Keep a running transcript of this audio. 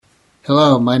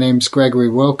Hello, my name's Gregory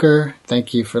Wilker.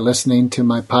 Thank you for listening to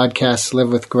my podcast, Live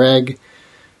with Greg.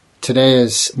 Today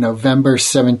is November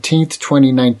 17th,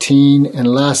 2019, and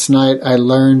last night I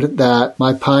learned that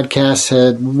my podcast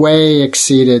had way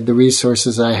exceeded the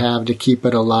resources I have to keep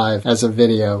it alive as a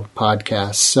video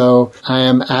podcast. So I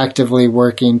am actively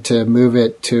working to move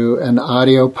it to an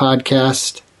audio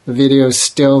podcast. The video is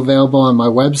still available on my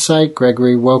website,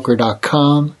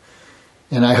 gregorywilker.com,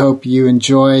 and I hope you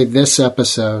enjoy this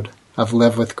episode of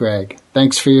Live with Greg.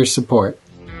 Thanks for your support.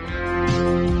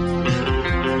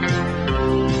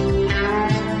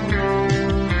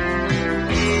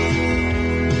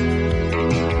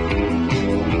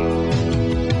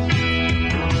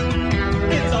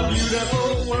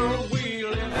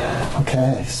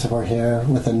 Okay, so we're here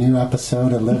with a new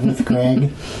episode of Live with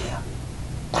Greg.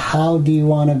 How do you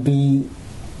want to be,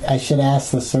 I should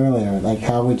ask this earlier,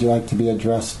 how would you like to be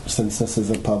addressed since this is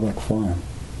a public forum?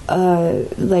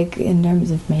 In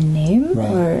terms of my name?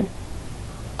 Right.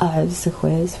 Or,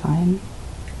 Sequoia is fine.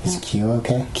 Is Q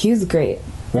okay? Q's great.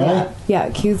 Really? Yeah,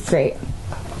 Q's great.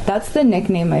 That's the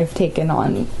nickname I've taken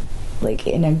on,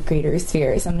 in a greater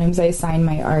sphere. Sometimes I sign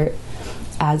my art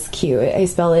as Q. I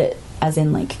spell it as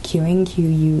in, queuing,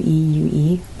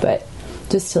 Q-U-E-U-E, but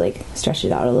just to, stretch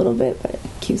it out a little bit, but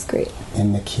Q's great.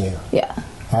 In the Q. Yeah.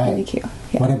 All right. In the Q.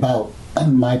 Yeah. What about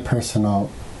my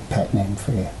personal pet name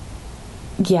for you?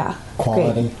 Yeah.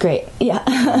 Quality? Great. Yeah.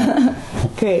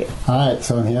 Great. All right,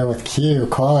 so I'm here with Q,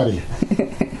 Quality.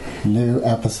 New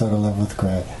episode of Live with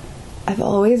Greg. I've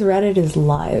always read it as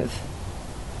live.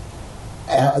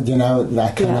 I kind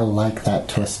of like that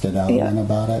twisted element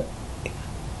about it.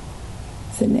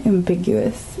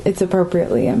 It's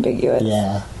appropriately ambiguous.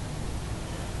 Yeah.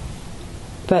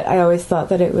 But I always thought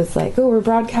that it was we're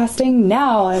broadcasting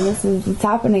now, and it's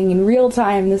happening in real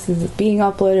time. This is being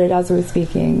uploaded as we're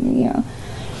speaking,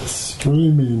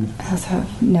 Streaming. I also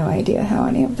have no idea how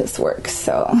any of this works,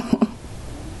 so...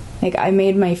 I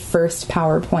made my first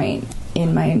PowerPoint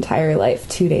in my entire life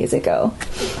 2 days ago.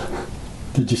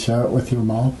 Did you share it with your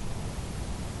mom?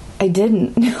 I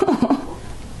didn't, no.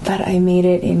 But I made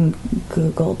it in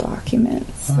Google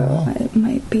Documents, so it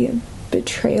might be a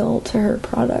betrayal to her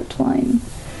product line.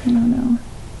 I don't know.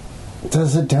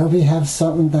 Does Adobe have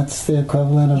something that's the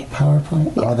equivalent of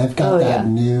PowerPoint? Yeah. Oh, they've got that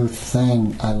new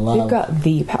thing I love. They've got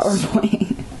the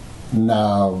PowerPoint.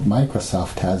 No,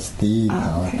 Microsoft has the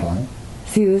PowerPoint. Okay.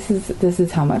 See, this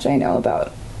is how much I know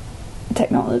about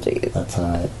technology. That's all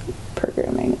right.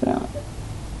 Programming,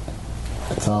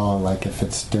 It's all if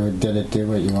it's did it do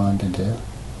what you wanted to do?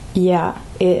 Yeah,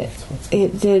 it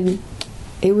did.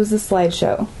 It was a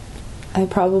slideshow. I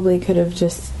probably could have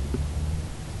just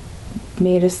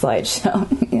made a slideshow.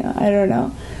 I don't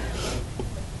know.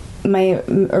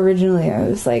 Originally I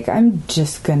was I'm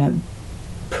just gonna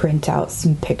print out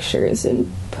some pictures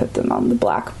and put them on the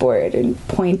blackboard and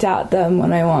point at them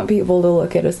when I want people to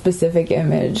look at a specific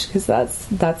image, because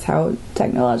that's how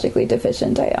technologically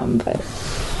deficient I am.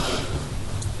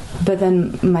 But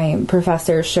then my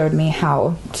professor showed me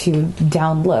how to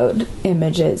download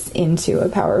images into a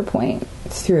PowerPoint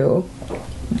through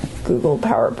Google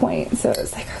PowerPoint. So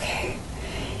it's okay,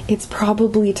 it's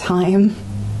probably time.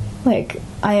 I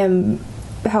am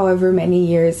however many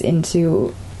years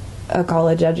into a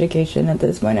college education at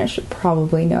this point, I should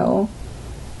probably know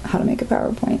how to make a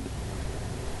PowerPoint.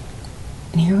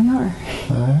 And here we are.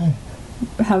 All right.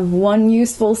 I have one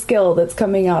useful skill that's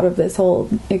coming out of this whole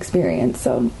experience,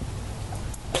 so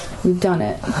we've done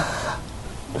it. I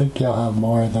think you'll have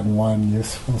more than one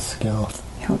useful skill.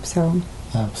 I hope so.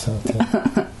 I hope so, too.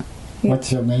 Yeah.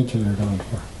 What's your major you're going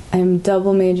for? I'm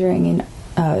double majoring in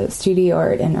studio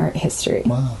art and art history.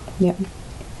 Wow. Yeah.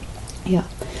 Yeah.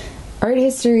 Art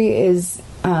history is,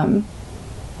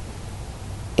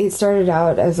 it started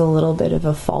out as a little bit of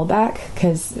a fallback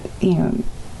because,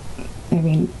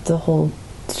 the whole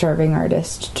starving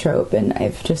artist trope, and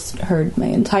I've just heard my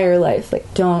entire life,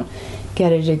 don't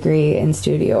get a degree in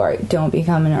studio art, don't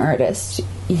become an artist,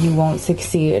 you won't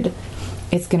succeed,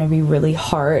 it's going to be really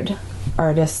hard,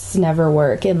 artists never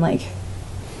work, and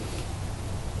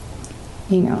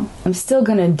I'm still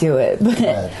gonna do it,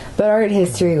 but art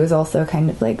history was also kind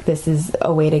of this is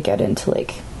a way to get into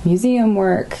museum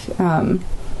work,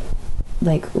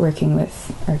 working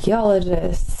with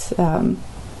archaeologists,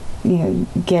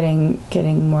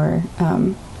 getting more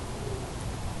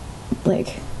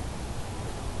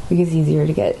because it's easier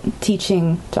to get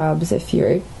teaching jobs if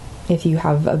you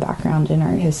have a background in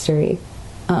art history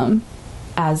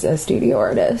as a studio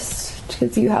artist,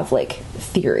 because you have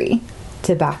theory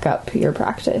to back up your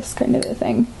practice, kind of a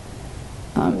thing.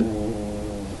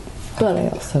 But I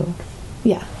also,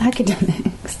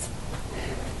 academics.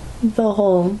 the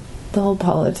whole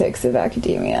politics of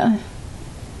academia.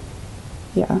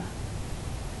 Yeah.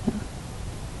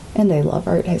 And I love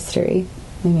art history.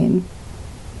 I mean,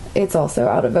 it's also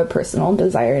out of a personal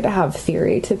desire to have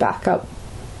theory to back up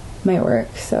my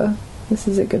work, so this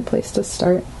is a good place to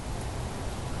start.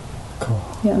 Cool.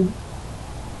 Yeah.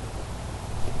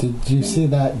 Did you see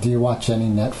that? Do you watch any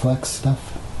Netflix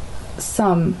stuff?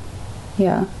 Some.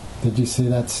 Yeah. Did you see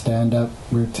that stand-up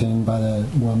routine by the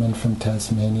woman from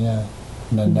Tasmania,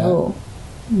 Nanette?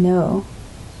 No.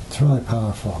 It's really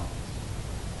powerful.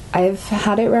 I've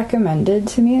had it recommended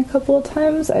to me a couple of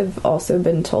times. I've also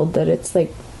been told that it's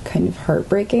like kind of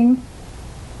heartbreaking.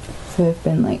 So I've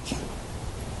been like,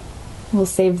 we'll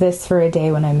save this for a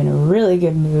day when I'm in a really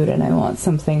good mood and I want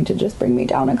something to just bring me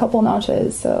down a couple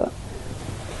notches. So,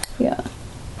 yeah.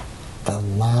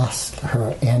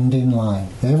 Her ending line,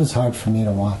 it was hard for me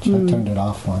to watch. I turned it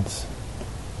off once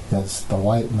because the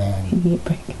white man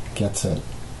gets it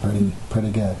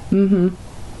pretty good.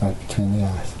 Right between the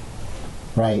eyes.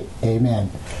 Right, amen.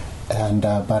 And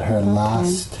but her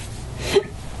last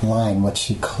line, what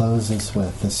she closes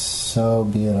with, is so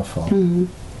beautiful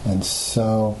and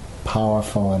so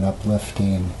powerful and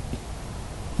uplifting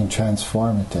and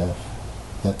transformative.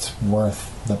 It's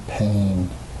worth the pain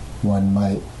one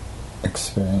might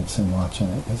experience in watching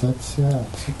it, because it's a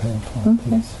painful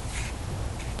piece.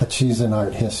 But she's an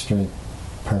art history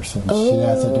person. She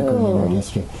has a degree in art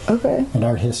history. Okay. And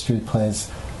art history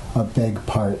plays a big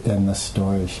part in the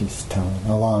story she's telling,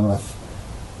 along with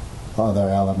other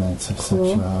elements of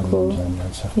sexuality and gender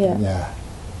and stuff. Yeah.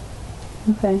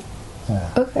 Okay.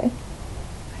 Yeah. Okay.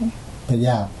 But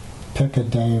yeah, pick a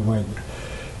day where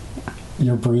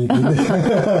you're breathing.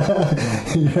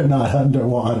 You're not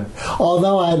underwater.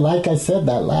 Although like I said,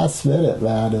 that last minute,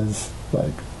 man, is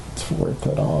like, it's worth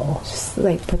it all. Just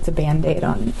like puts a Band-Aid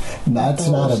on. That's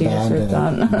not a Band-Aid.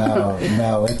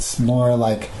 No, it's more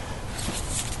like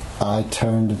I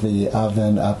turned the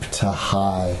oven up to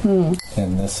high,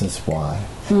 and this is why.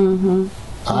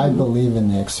 I believe in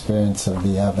the experience of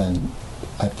the oven.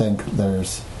 I think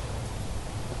there's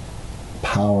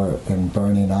power in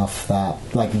burning off that.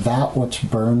 Like, that which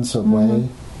burns away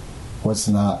was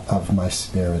not of my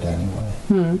spirit anyway.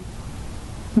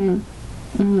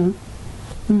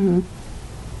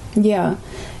 Yeah.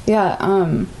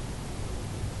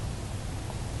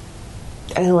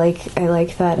 I like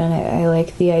that, and I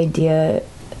like the idea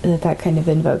that kind of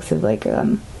invokes of like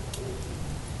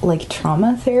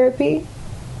trauma therapy.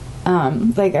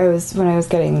 Like when I was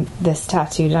getting this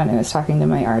tattoo done, I was talking to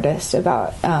my artist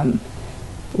about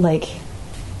like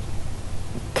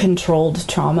controlled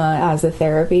trauma as a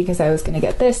therapy, because I was going to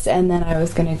get this and then I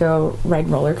was going to go ride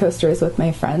roller coasters with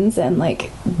my friends, and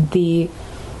like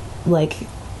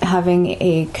having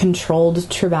a controlled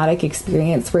traumatic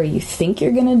experience where you think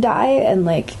you're going to die, and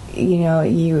like, you know,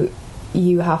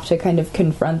 you have to kind of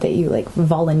confront that you like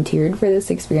volunteered for this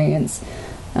experience,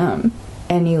 and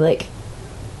you like,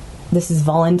 this is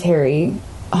voluntary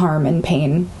harm and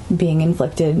pain being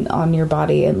inflicted on your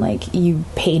body, and like, you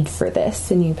paid for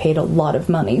this and you paid a lot of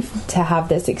money to have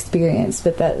this experience,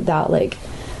 but that like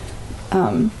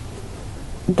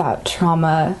that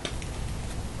trauma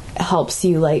helps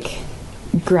you like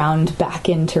ground back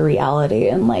into reality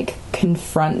and like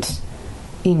confront,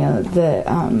 you know,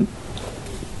 the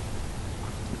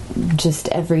just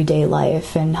everyday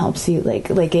life, and helps you like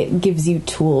it gives you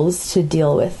tools to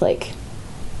deal with like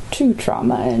true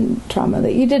trauma and trauma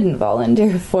that you didn't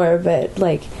volunteer for, but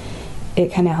like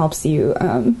it kind of helps you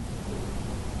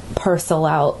parcel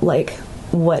out like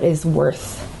what is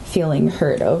worth feeling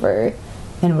hurt over,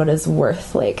 and what is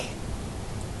worth like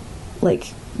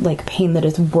pain that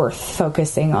is worth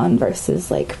focusing on,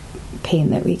 versus like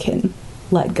pain that we can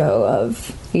let go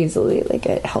of easily. Like,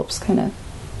 it helps kind of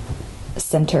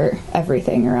center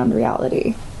everything around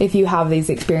reality. If you have these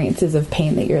experiences of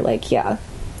pain that you're like,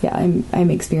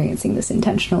 I'm experiencing this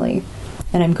intentionally,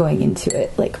 and I'm going into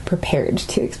it like prepared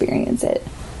to experience it,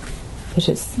 which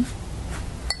is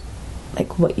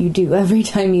like what you do every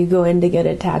time you go in to get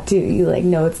a tattoo. You like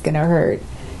know it's gonna hurt,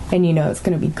 and you know it's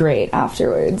gonna be great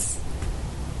afterwards.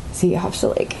 So you have to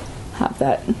like have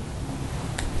that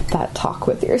talk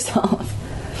with yourself,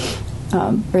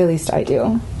 or at least I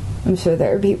do. I'm sure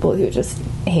there are people who just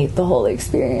hate the whole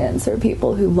experience, or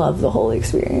people who love the whole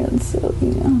experience. So,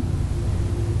 you know,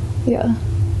 yeah.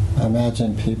 I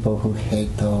imagine people who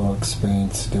hate the whole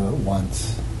experience do it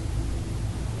once.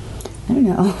 I don't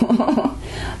know.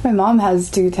 My mom has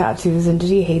 2 tattoos and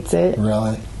she hates it.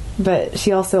 Really? But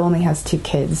she also only has 2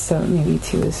 kids, so maybe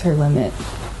 2 is her limit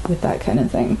with that kind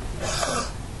of thing.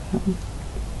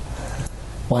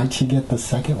 Why'd she get the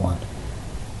second one?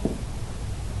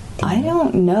 I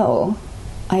don't know.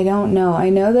 I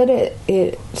know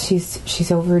that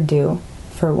she's overdue,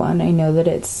 for one. I know that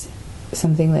it's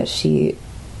something that she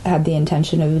had the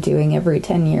intention of doing every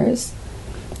 10 years.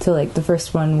 So, like, the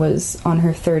first one was on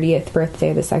her 30th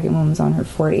birthday, the second one was on her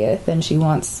 40th, and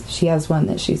she has one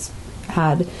that she's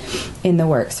had in the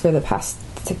works for the past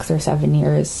 6 or 7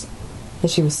 years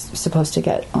that she was supposed to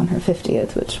get on her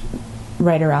 50th, which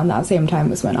right around that same time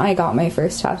was when I got my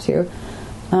first tattoo.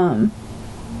 But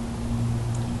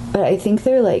I think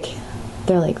they're like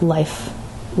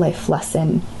life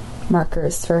lesson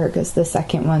markers for her, because the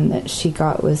second one that she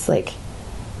got was like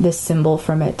this symbol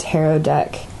from a tarot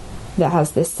deck that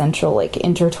has this central like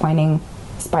intertwining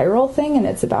spiral thing, and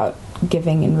it's about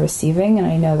giving and receiving, and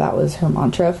I know that was her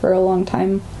mantra for a long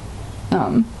time,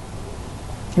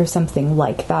 or something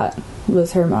like that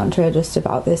was her mantra, just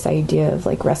about this idea of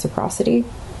like reciprocity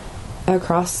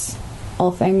across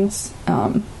all things.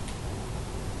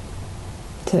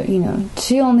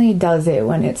 She only does it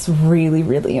when it's really,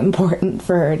 really important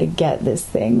for her to get this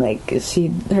thing. Like,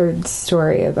 her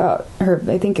story about her,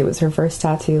 I think it was her first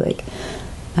tattoo, like,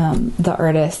 the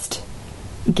artist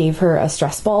gave her a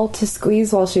stress ball to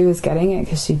squeeze while she was getting it,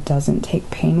 because she doesn't take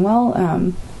pain well,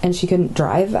 and she couldn't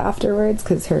drive afterwards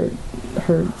because her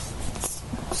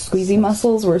squeezy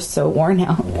muscles were so worn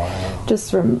out. Wow. Just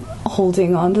from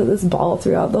holding onto this ball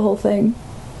throughout the whole thing.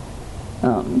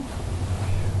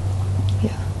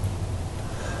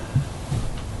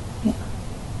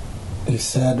 You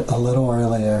said a little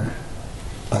earlier,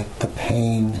 like, the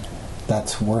pain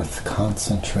that's worth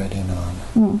concentrating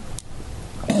on.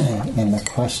 And the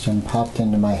question popped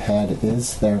into my head,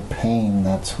 is there pain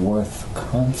that's worth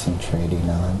concentrating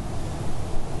on?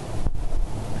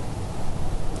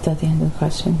 Is that the end of the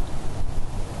question?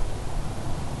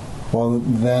 Well,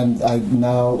 then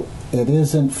now it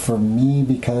isn't for me,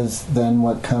 because then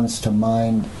what comes to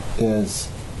mind is,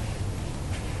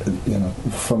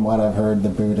 from what I've heard, the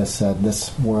Buddha said,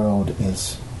 this world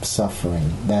is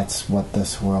suffering. That's what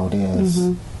this world is.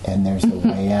 Mm-hmm. And there's a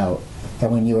way out.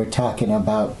 And when you were talking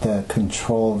about the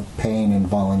controlled pain and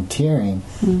volunteering,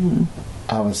 mm-hmm.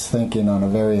 I was thinking on a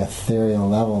very ethereal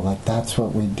level, like, that's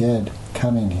what we did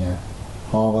coming here.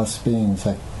 All us beings,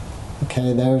 like,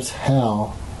 okay, there's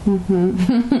hell.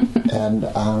 Mm-hmm. And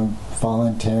I'm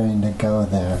volunteering to go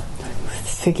there.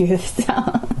 Let's figure this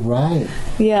out. Right.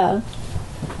 Yeah.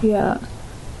 Yeah.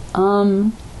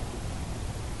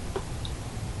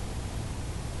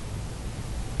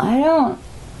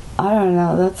 I don't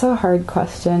know. That's a hard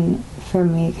question for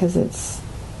me, because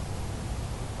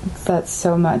that's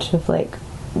so much of like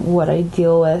what I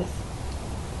deal with,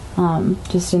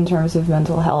 just in terms of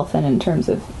mental health and in terms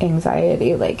of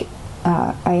anxiety. Like,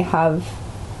 I have,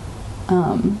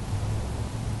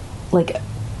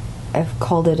 I've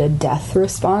called it a death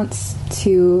response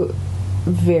to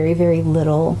very, very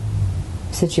little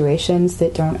situations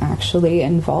that don't actually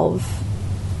involve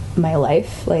my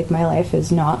life. Like, my life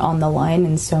is not on the line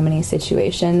in so many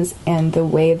situations, and the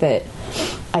way that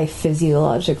I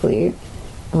physiologically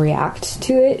react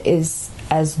to it is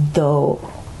as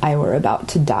though I were about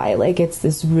to die. Like, it's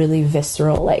this really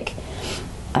visceral, like,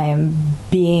 I am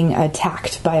being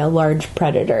attacked by a large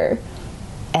predator,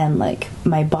 and like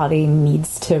my body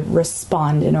needs to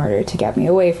respond in order to get me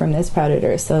away from this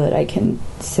predator so that I can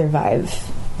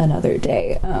survive another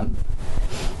day.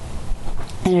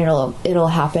 And it'll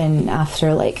happen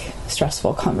after like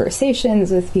stressful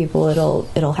conversations with people.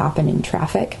 It'll happen in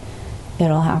traffic.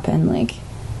 It'll happen like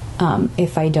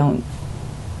if I don't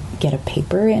get a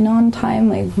paper in on time,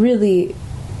 like really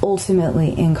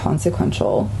ultimately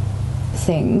inconsequential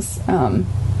things. But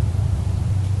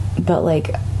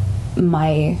like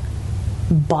my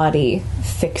body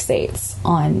fixates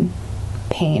on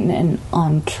pain and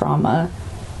on trauma,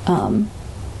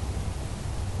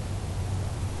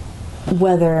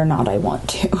 whether or not I want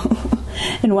to,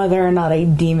 and whether or not I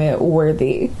deem it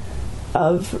worthy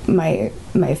of my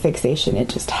fixation. It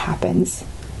just happens,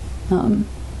 and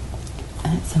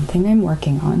it's something I'm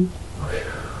working on.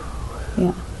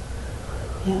 Yeah.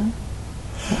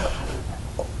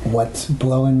 What's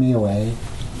blowing me away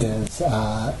is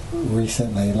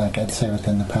recently, like I'd say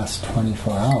within the past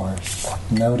 24 hours,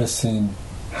 noticing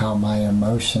how my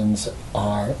emotions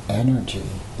are energy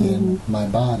in my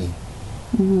body.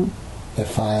 Mm-hmm.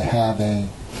 If I have a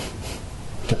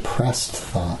depressed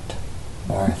thought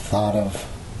or a thought of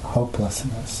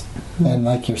hopelessness, and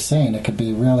like you're saying, it could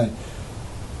be really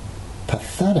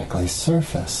pathetically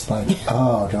surface, like,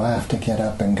 oh, do I have to get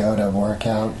up and go to work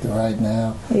out right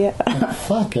now? Yeah. Like,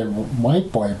 fuck it,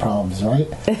 white boy problems, right?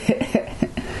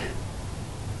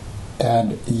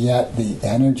 And yet the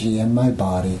energy in my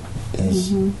body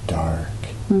is dark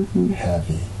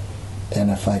heavy. And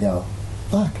if I go,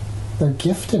 fuck, they're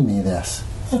gifting me this.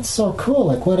 That's so cool.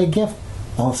 Like, what a gift.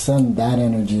 All of a sudden, that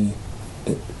energy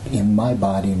in my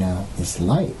body now is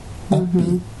light,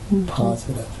 upbeat,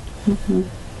 positive.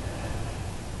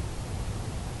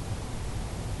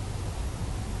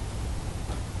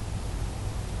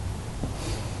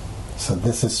 So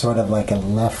this is sort of like a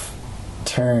left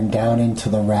turn down into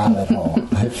the rabbit hole,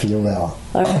 if you will.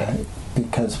 Okay.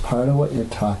 Because part of what you're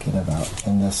talking about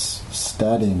in this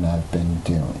studying I've been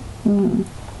doing,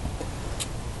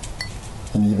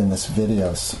 and even this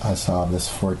video I saw of this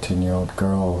 14-year-old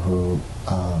girl who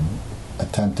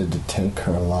attempted to take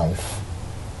her life,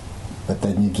 but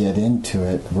then you get into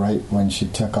it right when she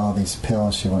took all these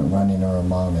pills. She went running to her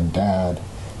mom and dad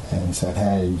and said,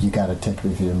 hey, you got to take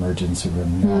me to the emergency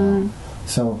room now.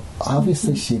 So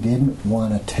obviously she didn't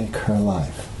want to take her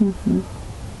life.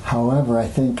 However, I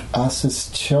think us as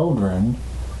children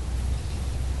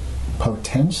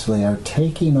potentially are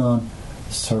taking on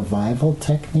survival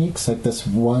techniques, like this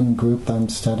one group I'm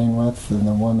studying with, and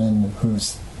the woman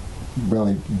who's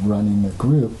really running the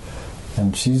group,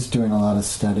 and she's doing a lot of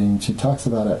studying. She talks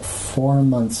about at 4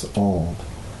 months old,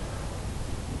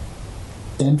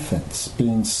 infants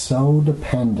being so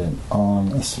dependent on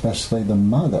especially the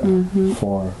mother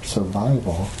for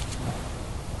survival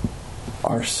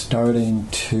are starting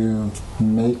to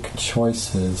make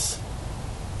choices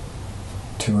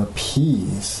to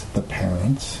appease the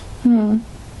parents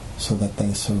so that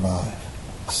they survive.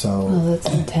 So, that's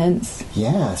intense.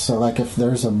 Yeah, so like if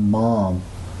there's a mom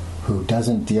who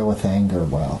doesn't deal with anger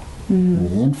well, and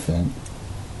the infant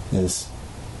is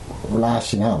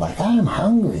lashing out like, I'm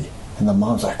hungry, and the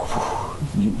mom's like,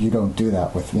 you don't do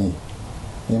that with me.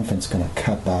 The infant's going to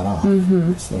cut that off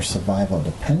because their survival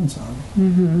depends on it.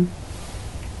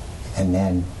 And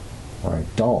then we're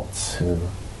adults who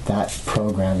that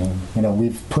programming,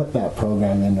 we've put that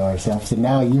program into ourselves, and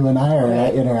now you and I are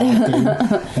interacting,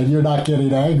 and you're not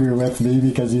getting angry with me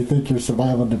because you think your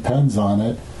survival depends on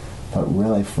it. But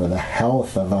really, for the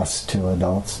health of us two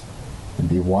adults, it'd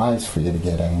be wise for you to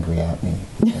get angry at me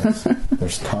because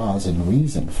there's cause and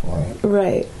reason for it.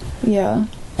 Right. Yeah.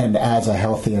 And as a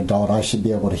healthy adult, I should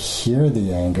be able to hear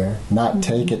the anger, not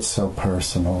take it so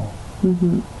personal.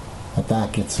 But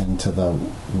that gets into the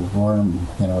worm,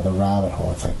 the rabbit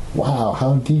hole. It's like, wow,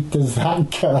 how deep does that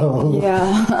go?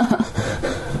 Yeah.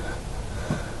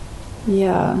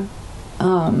 Yeah.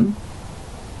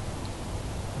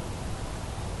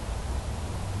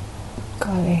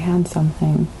 God, I had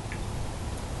something.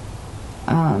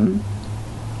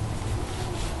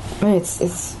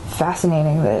 It's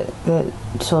fascinating that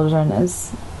children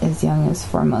as young as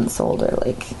 4 months old are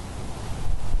like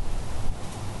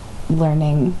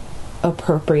learning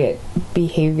appropriate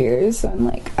behaviors. And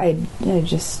like I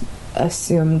just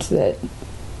assumed that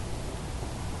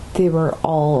they were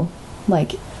all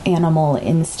like animal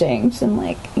instinct and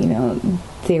like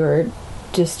they were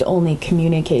just only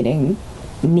communicating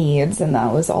needs and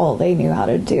that was all they knew how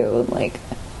to do. Like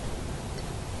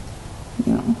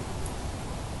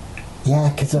yeah,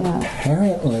 because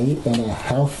apparently in a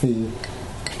healthy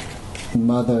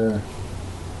mother-infant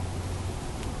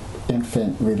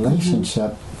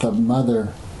relationship, the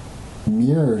mother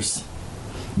mirrors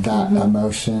that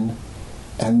emotion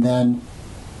and then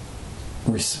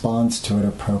responds to it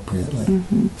appropriately.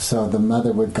 So the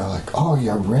mother would go like, oh,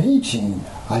 you're raging.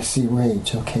 I see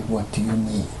rage. Okay, what do you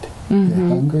need? You're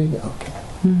hungry? Okay.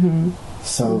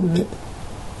 So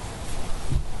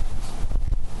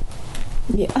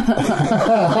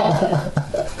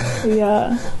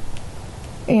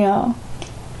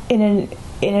in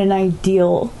an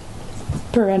ideal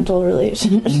parental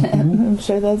relationship, I'm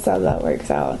sure that's how that works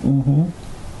out.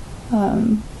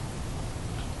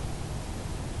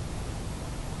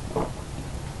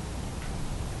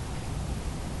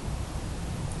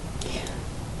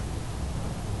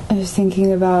 I was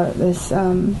thinking about this,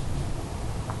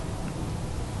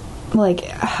 like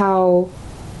how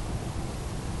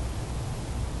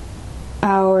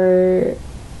our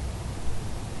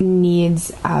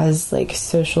needs as like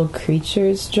social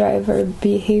creatures drive our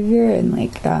behavior, and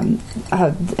like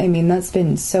how, I mean, that's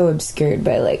been so obscured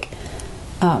by like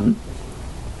I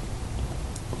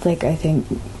think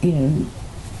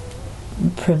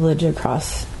privilege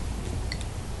across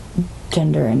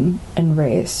gender and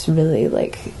race really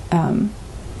like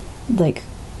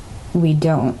we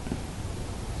don't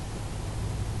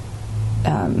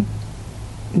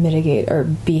mitigate our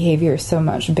behavior so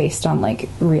much based on like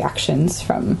reactions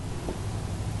from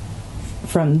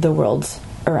the world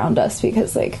around us,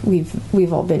 because like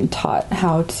we've all been taught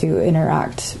how to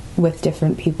interact with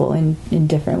different people in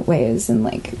different ways, and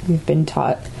like we've been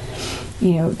taught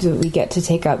do we get to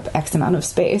take up X amount of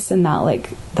space, and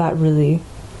that really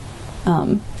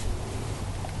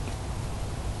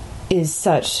is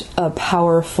such a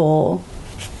powerful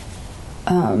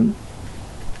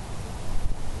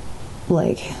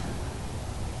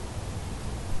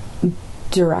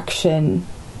direction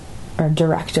or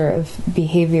director of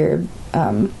behavior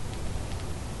for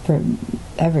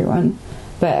everyone.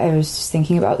 But I was just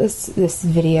thinking about this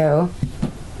video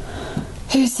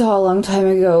I saw a long time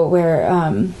ago where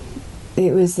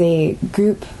it was a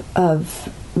group of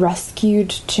rescued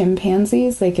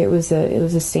chimpanzees. It was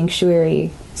a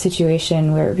sanctuary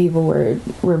situation where people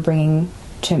were bringing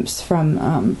chimps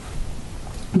from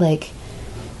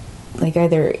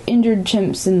either injured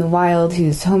chimps in the wild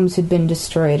whose homes had been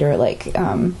destroyed, or a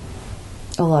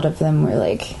lot of them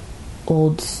were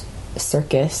old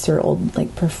circus or old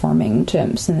performing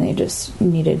chimps, and they just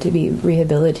needed to be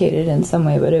rehabilitated in some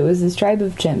way. But it was this tribe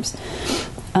of chimps,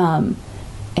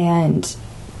 and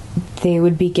they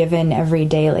would be given every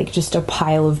day just a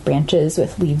pile of branches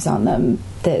with leaves on them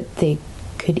that they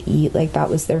could eat. That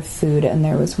was their food. And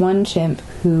there was one chimp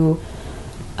who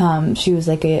she was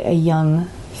a young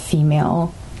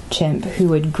female chimp who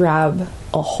would grab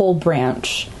a whole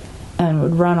branch and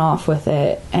would run off with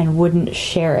it and wouldn't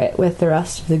share it with the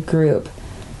rest of the group.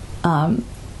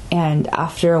 And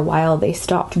after a while, they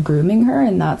stopped grooming her,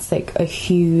 and that's a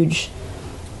huge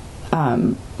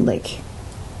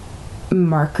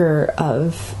marker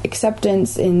of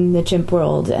acceptance in the chimp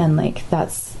world. And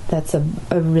that's a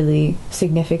really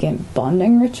significant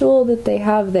bonding ritual that they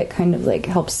have that kind of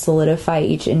helps solidify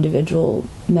each individual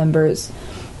member's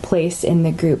place in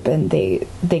the group. And they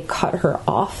cut her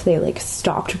off. They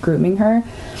stopped grooming her,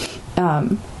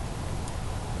 and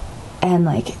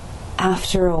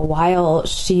after a while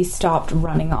she stopped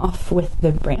running off with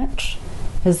the branch,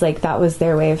 because that was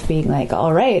their way of being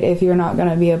all right, if you're not going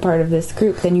to be a part of this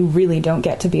group, then you really don't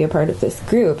get to be a part of this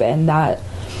group. And that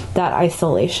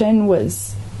isolation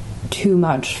was too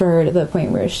much for her, to the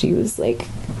point where she was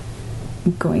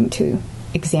going to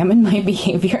examine my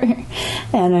behavior.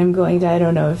 And I'm going to, I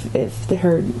don't know if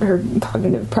her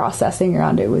cognitive processing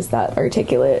around it was that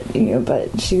articulate,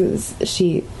 but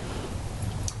she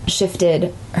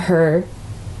shifted her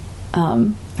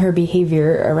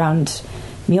behavior around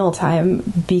mealtime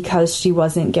because she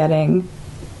wasn't getting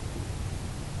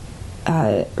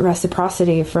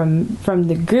reciprocity from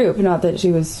the group. Not that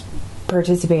she was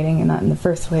participating in that in the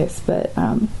first place, but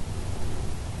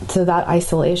so that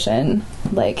isolation,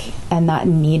 and that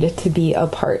need to be a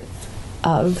part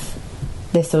of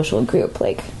the social group,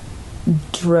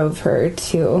 drove her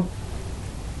to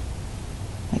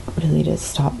really just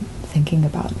stop thinking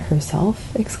about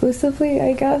herself exclusively,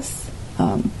 I guess.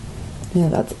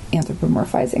 That's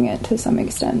anthropomorphizing it to some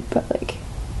extent, but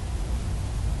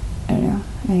I don't know.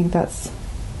 I think that's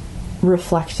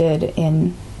reflected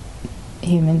in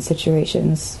human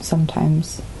situations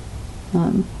sometimes.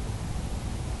 I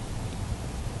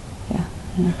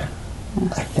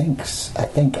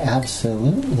think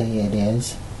absolutely it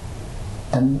is.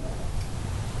 And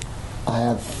I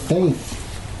have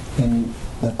faith in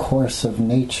the course of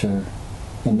nature,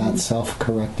 in that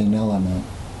self-correcting element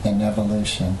in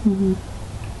evolution. Mm-hmm.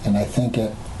 And I think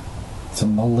it's a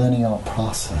millennial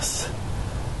process,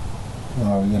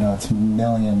 or it's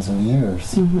millions of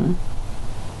years. Mm-hmm.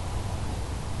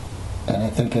 And I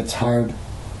think it's hard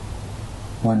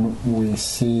when we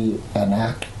see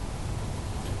a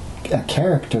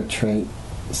character trait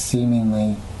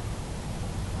seemingly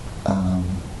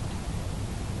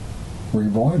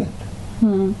rewarded.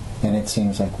 Mm-hmm. And it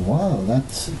seems whoa, that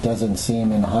doesn't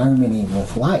seem in harmony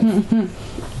with life.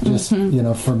 Mm-hmm. Just,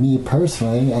 for me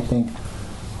personally, I think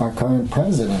our current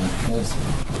president is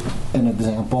an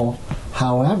example.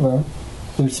 However,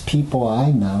 there's people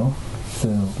I know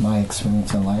through my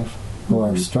experience in life who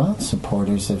are strong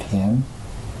supporters of him,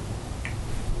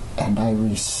 and I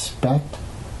respect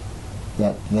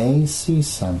that they see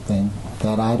something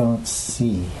that I don't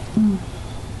see. Mm.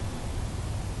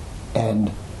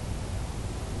 And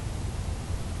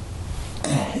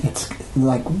it's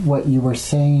like what you were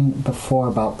saying before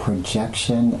about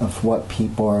projection of what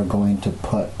people are going to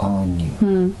put on you.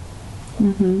 Mm.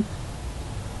 Mm-hmm.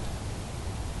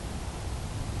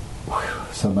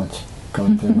 Whew, so much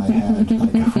going through my head.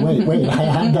 Wait, I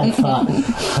had that thought.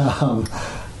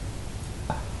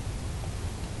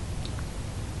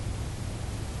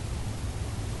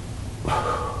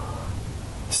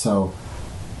 So,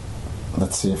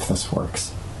 let's see if this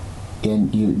works.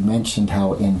 You mentioned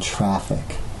how in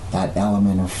traffic, that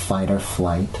element of fight or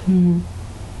flight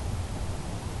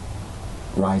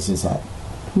rises up.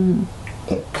 Mm.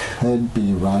 It could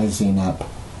be rising up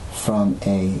from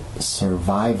a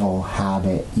survival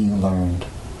habit you learned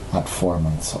at 4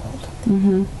 months old.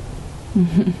 Mm-hmm.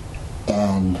 Mm-hmm.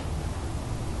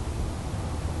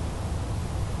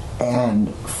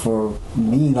 And for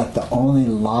me, like, the only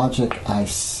logic I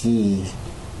see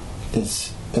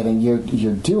is, and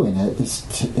you're doing it,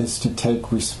 is to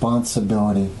take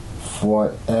responsibility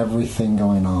for everything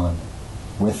going on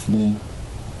with me,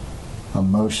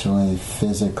 emotionally,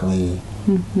 physically,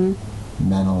 Mm-hmm.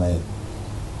 mentally.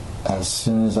 As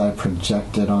soon as I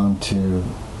project it onto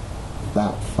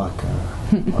that fucker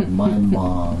or my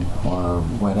mom or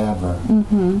whatever,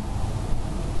 Mm-hmm.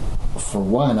 for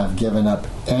one, I've given up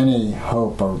any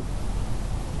hope or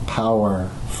power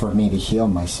for me to heal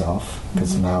myself,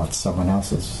 because Mm-hmm. now it's someone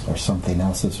else's or something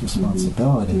else's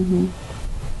responsibility. Mm-hmm.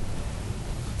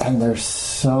 And there's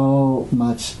so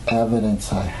much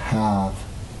evidence I have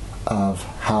of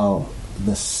how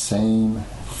the same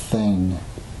thing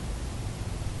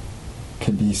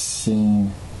could be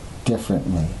seen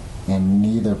differently, and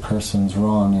neither person's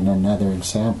wrong. And another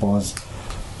example is,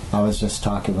 I was just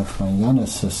talking with my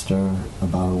youngest sister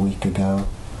about a week ago,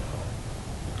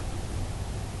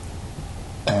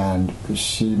 and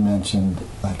she mentioned,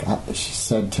 like, she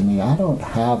said to me, I don't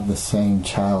have the same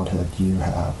childhood you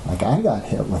have. Like, I got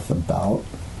hit with a belt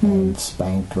and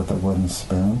spanked with a wooden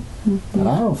spoon, but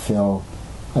I don't feel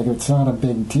like it's not a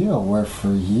big deal, where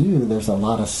for you, there's a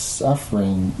lot of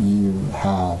suffering you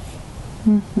have.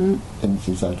 Mm-hmm. And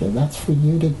she's like, and that's for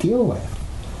you to deal with.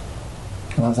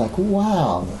 And I was like,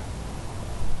 wow.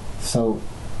 So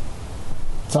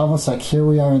it's almost like here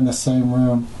we are in the same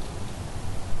room,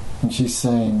 and she's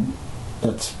saying,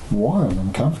 it's warm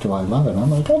and comfortable, I love it. And I'm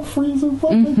like, I'm freezing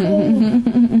fucking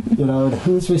cold. You know, and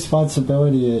whose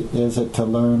responsibility is it to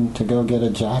learn to go get a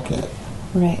jacket?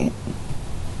 Right.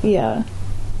 Yeah.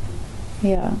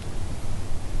 Yeah.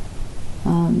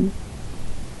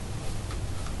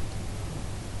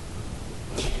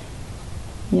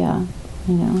 Yeah,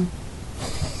 you know.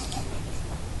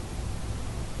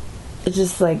 It's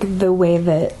just like the way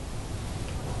that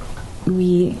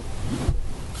we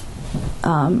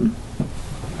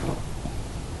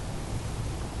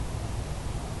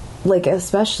like,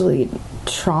 especially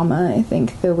trauma, I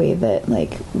think the way that,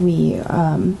 like, we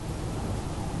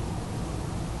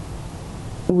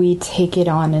take it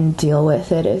on and deal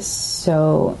with it is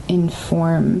so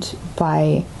informed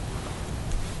by,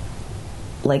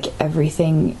 like,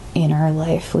 everything in our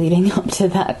life leading up to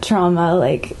that trauma,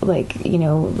 like you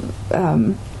know,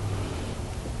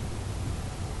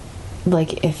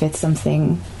 like, if it's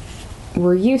something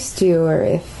we're used to,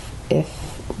 or if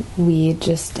we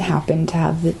just happen to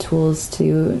have the tools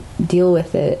to deal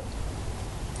with it,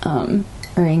 or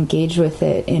engage with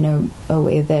it in a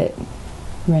way that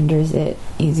renders it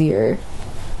easier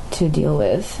to deal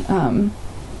with.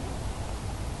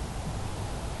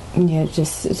 Yeah, it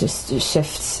just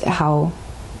shifts how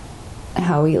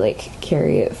we, like,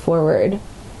 carry it forward,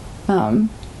 and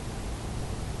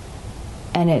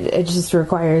it just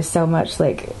requires so much,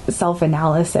 like,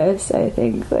 self-analysis, I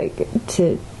think, like,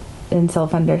 and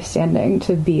self-understanding,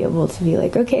 to be able to be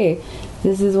like, okay,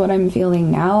 this is what I'm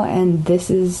feeling now, and this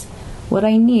is what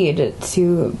I need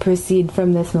to proceed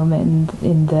from this moment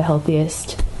in the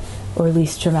healthiest or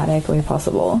least traumatic way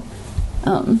possible.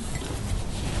 And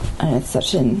it's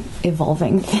such an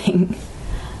evolving thing.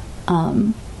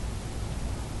 I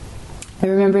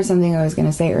remember something I was going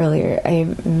to say earlier.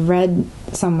 I read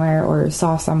somewhere or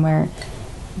saw somewhere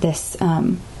this,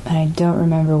 and I don't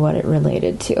remember what it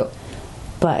related to,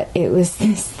 but it was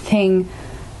this thing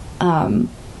kind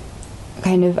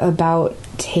of about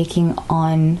taking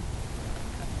on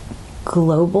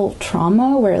global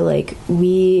trauma, where, like,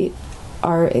 we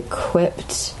are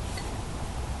equipped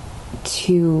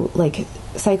to, like,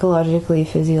 psychologically,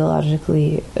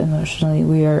 physiologically, emotionally,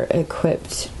 we are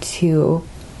equipped to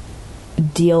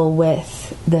deal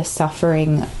with the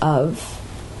suffering of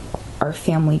our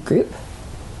family group,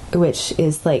 which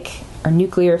is, like, our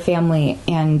nuclear family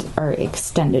and our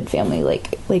extended family,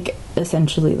 like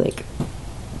essentially, like,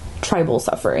 tribal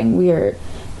suffering. We are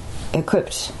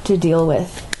equipped to deal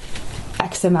with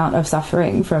X amount of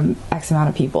suffering from X amount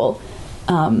of people,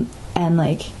 and,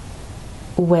 like,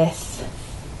 with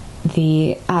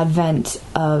the advent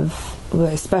of,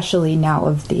 especially now,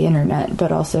 of the internet,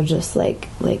 but also just like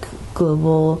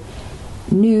global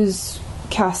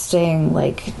newscasting,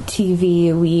 like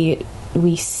TV,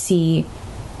 we see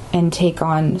and take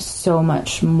on so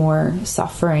much more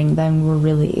suffering than we're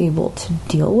really able to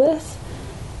deal with,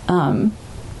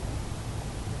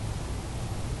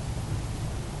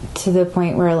 to the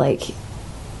point where, like,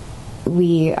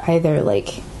 we either,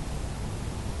 like,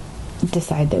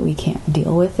 decide that we can't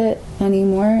deal with it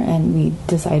anymore and we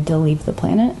decide to leave the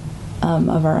planet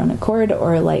of our own accord,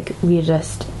 or like we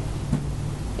just,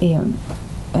 I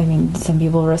mean, some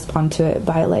people respond to it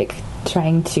by like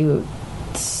trying to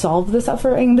solve the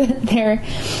suffering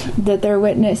that they're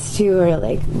witness to, or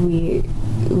like we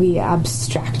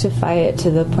abstractify it to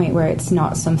the point where it's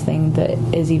not something that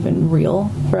is even real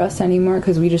for us anymore,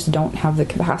 because we just don't have the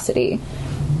capacity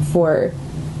for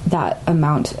that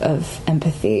amount of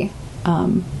empathy,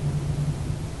 and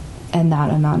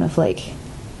that amount of like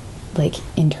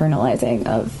internalizing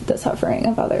of the suffering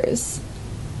of others.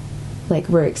 Like,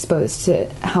 we're exposed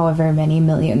to however many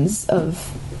millions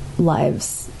of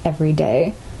lives every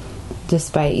day,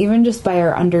 just by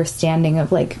our understanding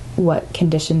of like what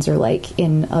conditions are like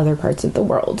in other parts of the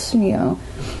world,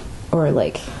 or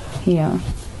like, yeah.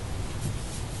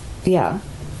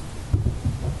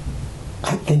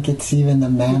 I think it's even the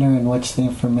manner in which the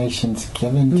information's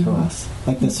given to us.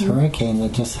 Like this hurricane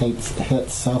that just hit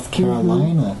South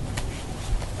Carolina.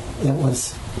 It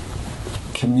was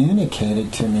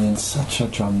communicated to me in such a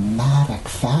dramatic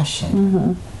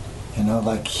fashion.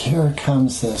 Like, here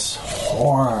comes this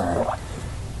horror.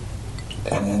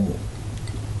 And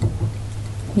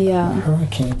then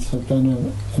hurricanes have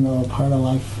been a part of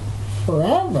life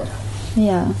forever.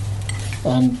 Yeah.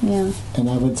 And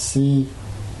I would see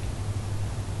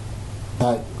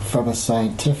that from a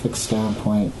scientific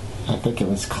standpoint. I think it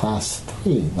was class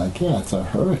 3. Like, yeah, it's a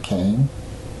hurricane,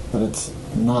 but it's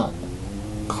not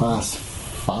class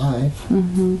 5.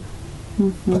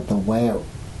 But the way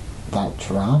that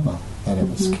drama that it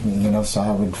was, so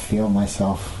I would feel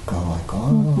myself go like,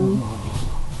 oh.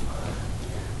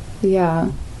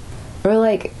 Yeah. Or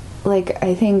like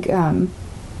I think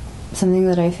something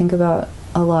that I think about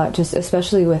a lot, just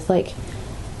especially with like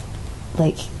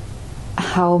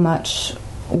how much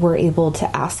we're able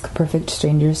to ask perfect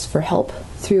strangers for help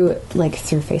through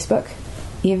Facebook,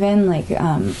 even like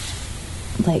I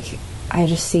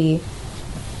just see,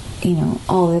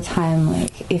 all the time,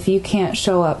 like, if you can't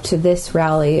show up to this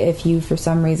rally, if you for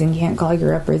some reason can't call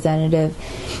your representative,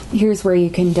 here's where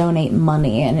you can donate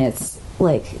money. And it's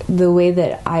like, the way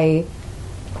that I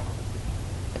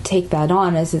take that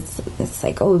on is it's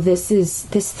like, oh, this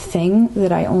thing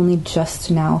that I only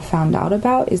just now found out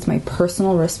about is my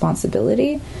personal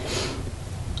responsibility.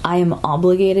 I am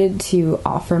obligated to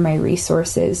offer my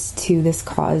resources to this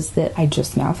cause that I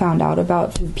just now found out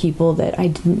about, to people that I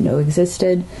didn't know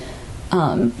existed.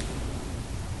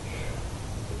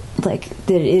 Like,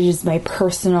 that it is my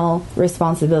personal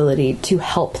responsibility to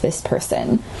help this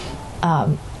person.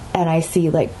 And I see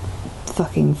like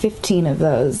fucking 15 of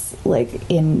those like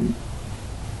in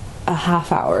a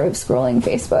half hour of scrolling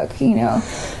Facebook,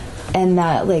 and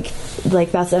that like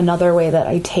that's another way that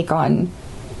I take on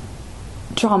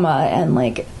trauma and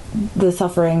like the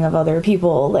suffering of other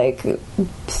people, like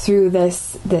through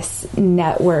this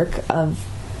network of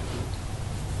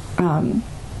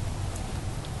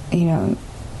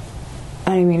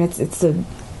I mean, it's a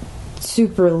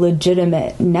super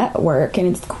legitimate network, and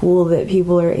it's cool that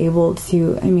people are able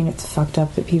to, I mean, it's fucked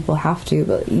up that people have to,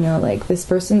 but like, this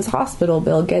person's hospital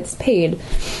bill gets paid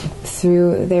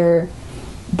through their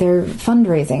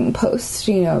fundraising posts,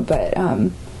 but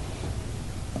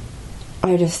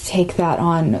I just take that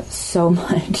on so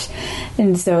much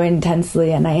and so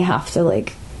intensely, and I have to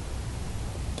like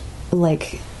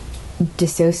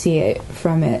dissociate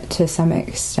from it to some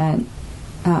extent.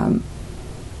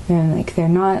 And like, they're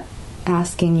not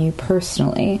asking you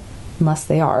personally, unless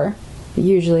they are, but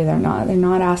usually they're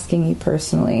not asking you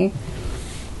personally.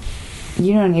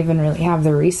 You don't even really have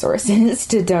the resources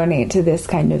to donate to this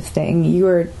kind of thing. You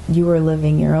are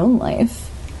living your own life.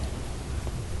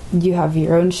 You have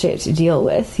your own shit to deal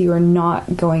with. You are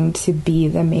not going to be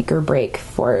the make or break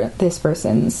for this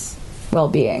person's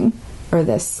well-being or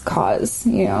this cause,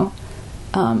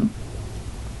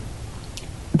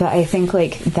 but I think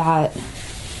like that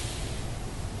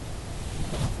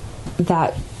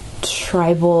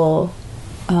tribal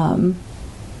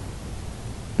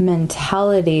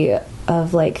mentality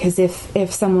of like, because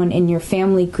if someone in your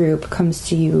family group comes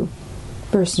to you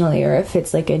personally, or if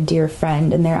it's like a dear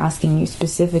friend and they're asking you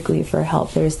specifically for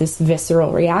help, there's this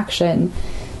visceral reaction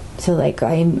to like,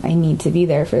 I need to be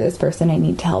there for this person, I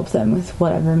need to help them with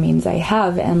whatever means I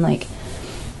have. And like,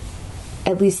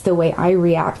 at least the way I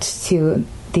react to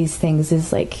these things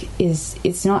is like,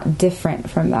 it's not different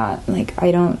from that. Like,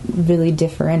 I don't really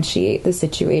differentiate the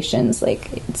situations.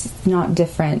 Like, it's not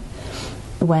different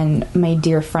when my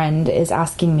dear friend is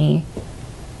asking me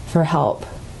for help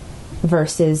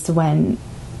versus when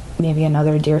maybe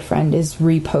another dear friend is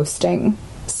reposting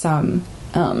some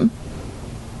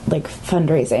like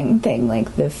fundraising thing,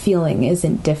 like the feeling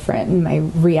isn't different, and my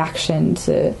reaction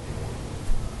to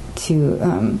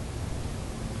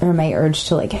or my urge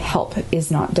to like help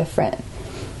is not different,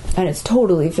 and it's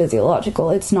totally physiological.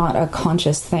 It's not a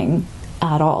conscious thing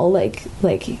at all. Like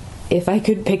if I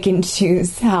could pick and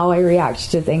choose how I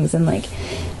react to things and like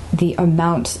the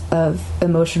amount of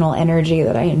emotional energy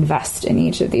that I invest in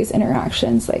each of these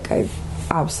interactions, like I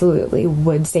absolutely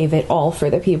would save it all for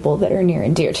the people that are near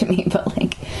and dear to me, but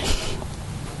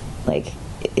like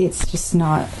it's just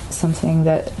not something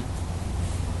that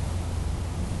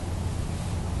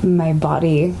my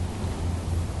body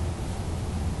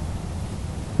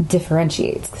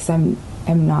differentiates, because I'm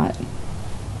not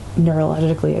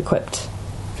neurologically equipped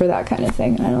for that kind of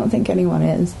thing, and I don't think anyone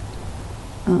is.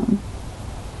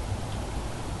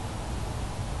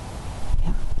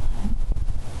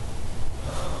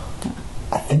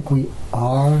 I think we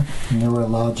are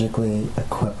neurologically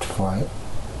equipped for it,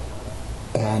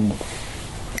 and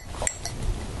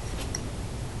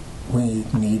we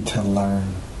need to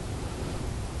learn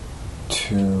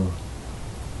to,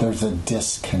 there's a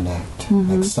disconnect,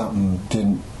 like something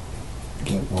didn't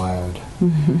get wired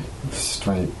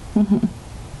straight.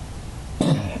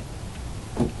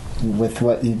 With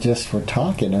what you just were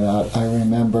talking about, I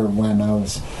remember when I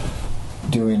was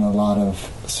doing a lot of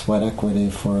sweat equity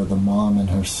for the mom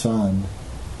and her son,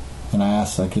 and I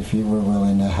asked like if you were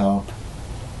willing to help,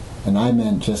 and I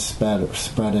meant just spread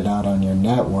it out on your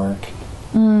network,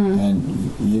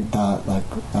 and you thought like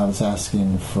I was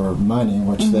asking for money,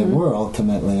 which they were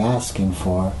ultimately asking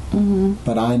for,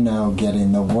 but I know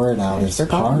getting the word out is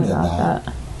part of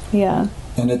that. Yeah.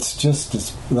 And it's just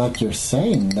as, like you're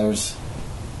saying, there's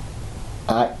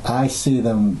I see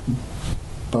them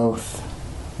both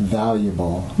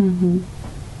valuable.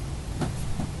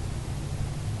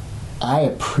 I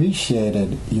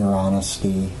appreciated your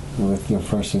honesty with your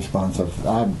first response of,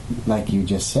 like you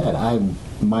just said,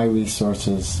 my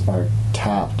resources are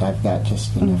tapped. I've got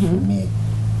just enough for me.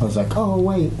 I was like, oh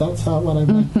wait, that's not what I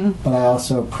meant. But I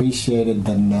also appreciated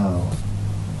the no.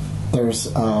 There's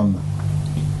a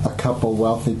couple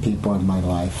wealthy people in my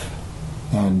life,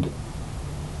 and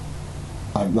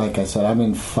like I said, I'm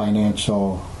in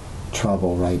financial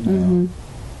trouble right now,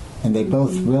 and they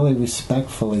both really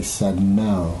respectfully said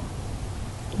no.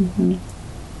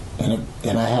 And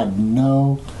I had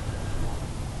no,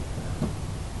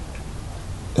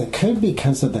 it could be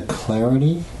because of the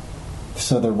clarity,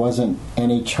 so there wasn't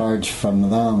any charge from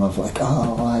them of like,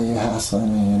 oh, why are you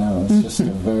hassling me, you know. It's just a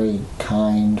very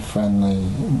kind, friendly,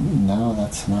 no,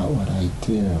 that's not what I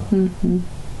do.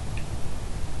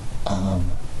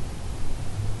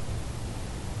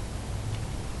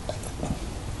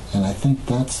 And I think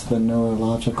that's the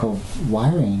neurological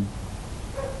wiring.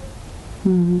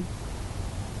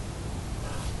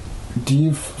 Do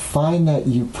you find that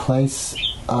you place...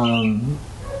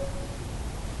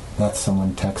 that's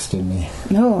someone texted me.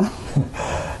 No.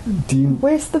 Do you...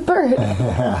 Where's the bird?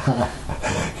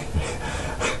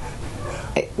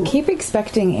 I keep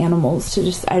expecting animals to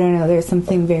just... I don't know, there's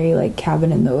something very like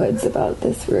Cabin in the Woods about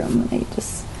this room. I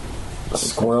just...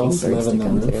 Squirrels live in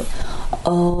the roof.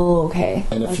 Oh, okay.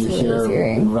 And if you hear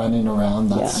running around,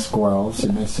 that's squirrels.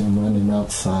 You may see them running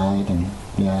outside, and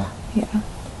yeah.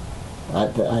 I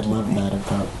love that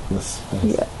about this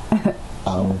space.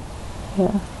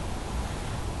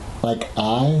 Like,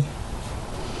 I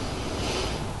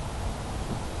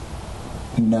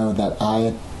know that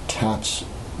I attach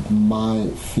my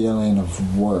feeling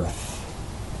of worth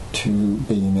to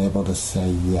being able to say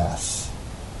yes.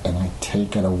 And I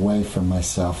take it away from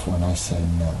myself when I say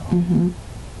no.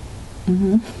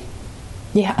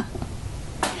 Yeah.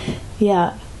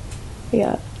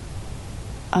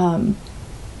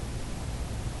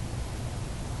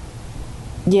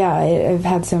 I've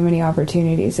had so many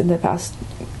opportunities in the past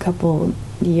couple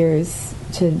years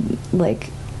to like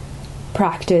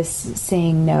practice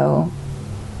saying no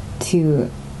to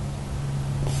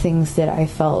things that I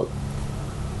felt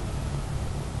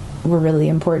were really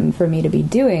important for me to be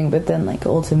doing, but then like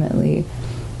ultimately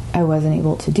I wasn't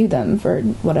able to do them for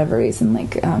whatever reason.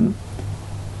 Like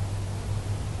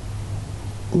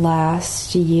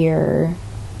last year,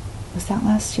 was that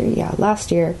last year? Yeah,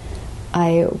 last year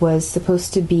I was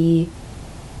supposed to be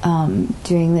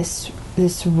doing this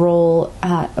role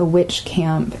at a witch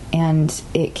camp, and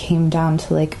it came down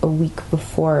to like a week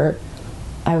before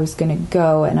I was going to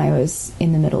go, and I was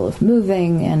in the middle of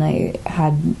moving, and I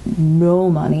had no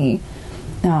money,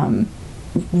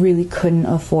 really couldn't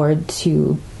afford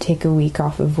to take a week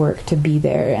off of work to be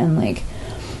there, and like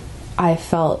I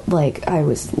felt like I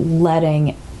was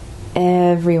letting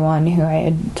everyone who I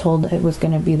had told I was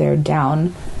going to be there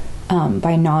down,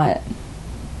 by not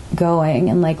going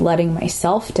and like letting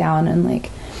myself down and like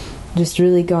just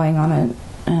really going on a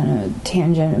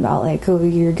tangent about like, oh,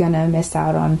 you're gonna miss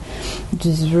out on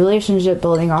just relationship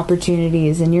building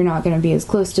opportunities, and you're not gonna be as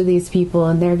close to these people,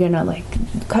 and they're gonna like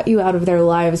cut you out of their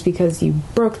lives because you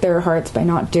broke their hearts by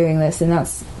not doing this. And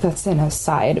that's an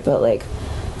aside, but like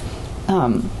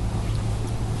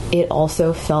it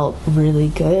also felt really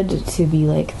good to be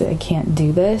like, I can't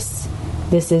do this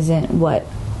isn't what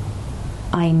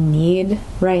I need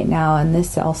right now, and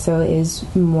this also is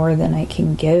more than I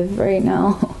can give right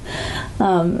now.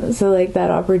 So like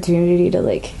that opportunity to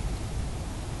like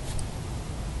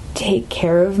take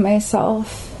care of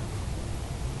myself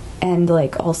and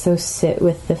like also sit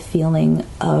with the feeling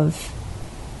of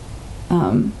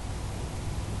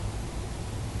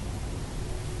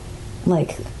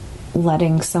like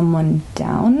letting someone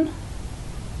down,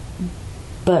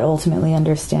 but ultimately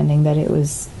understanding that it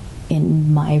was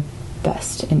in my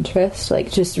best interest,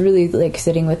 like just really like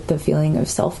sitting with the feeling of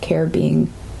self-care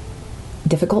being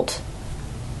difficult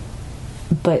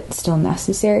but still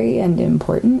necessary and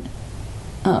important.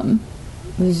 It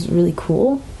was really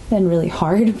cool and really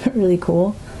hard, but really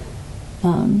cool.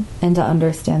 And to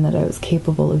understand that I was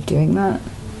capable of doing that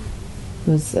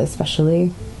was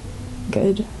especially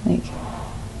good. Like,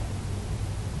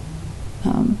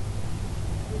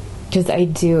 because I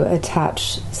do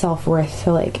attach self-worth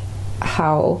to like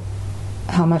how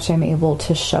much I'm able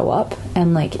to show up,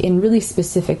 and like in really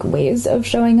specific ways of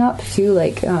showing up too,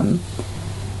 like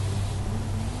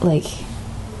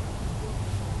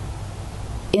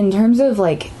in terms of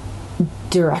like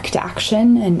direct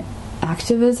action and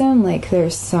activism, like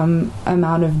there's some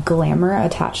amount of glamour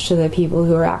attached to the people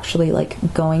who are actually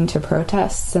like going to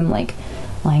protests and like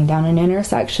lying down in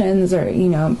intersections, or, you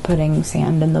know, putting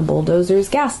sand in the bulldozers'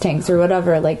 gas tanks or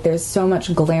whatever. Like there's so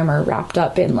much glamour wrapped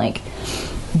up in like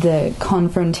the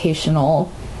confrontational,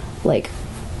 like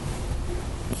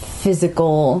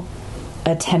physical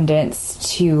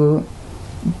attendance to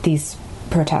these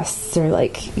protests or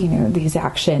like, you know, these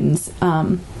actions.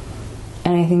 And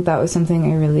I think that was something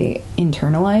I really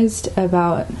internalized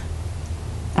about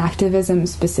activism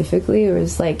specifically. It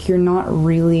was like, you're not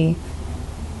really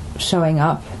showing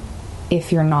up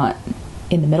if you're not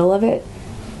in the middle of it,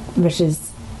 which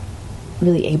is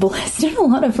really ableist in a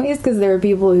lot of ways, because there are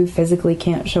people who physically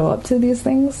can't show up to these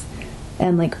things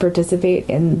and like participate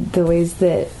in the ways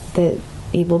that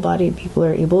able-bodied people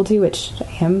are able to, which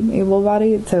I am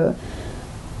able-bodied, so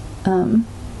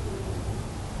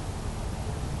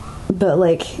but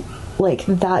like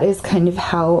that is kind of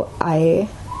how I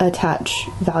attach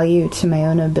value to my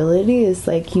own ability, is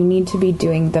like, you need to be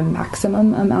doing the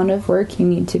maximum amount of work, you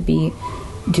need to be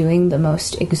doing the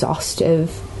most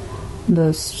exhaustive,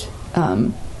 most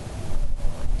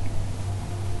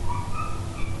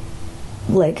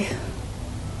like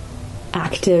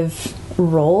active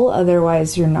role,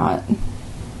 otherwise you're not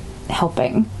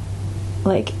helping.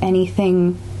 Like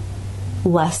anything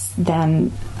less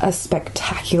than a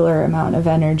spectacular amount of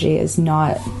energy is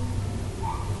not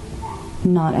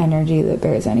energy that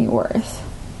bears any worth.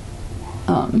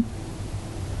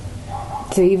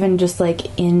 So even just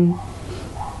like in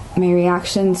my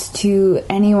reactions to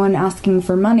anyone asking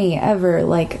for money ever,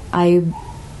 like I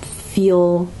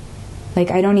feel like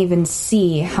I don't even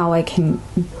see how I can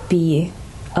be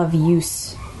of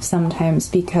use sometimes,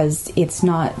 because it's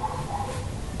not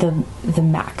the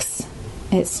max.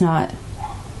 It's not,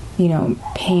 you know,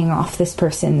 paying off this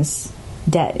person's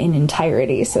debt in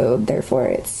entirety, so therefore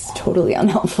it's totally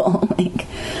unhelpful. Like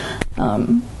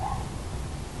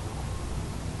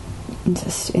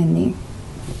just in the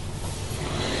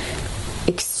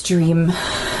extreme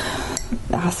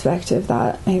aspect of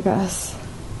that, I guess.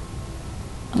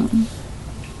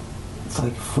 It's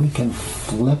like, if we can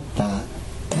flip that,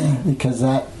 because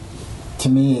that, to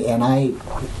me, and I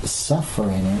suffer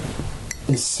in it,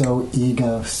 is so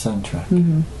egocentric.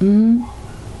 Mm-hmm. Mm-hmm.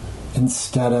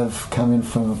 Instead of coming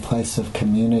from a place of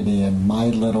community, and my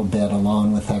little bit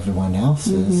along with everyone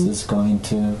else's is going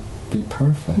to be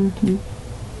perfect. Mm-hmm.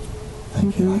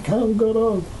 Thinking like, I'm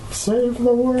gonna save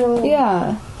the world.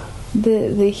 Yeah,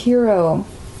 the hero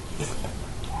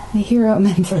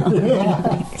mentality.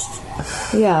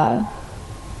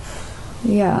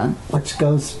 Yeah. Which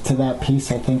goes to that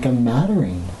piece, I think, of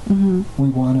mattering. Mm-hmm. We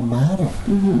want to matter.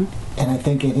 Mm-hmm. And I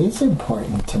think it is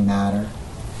important to matter.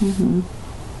 Mm-hmm.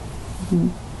 Mm-hmm.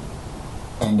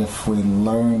 And if we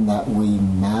learn that we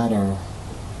matter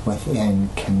within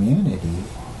community,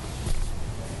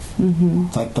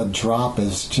 it's like the drop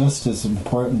is just as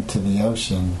important to the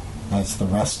ocean as the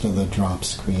rest of the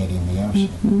drops creating the ocean.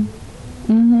 Mm-hmm.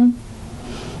 Mm-hmm.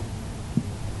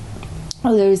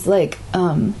 there's like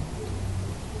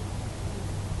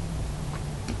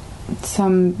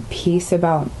some piece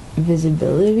about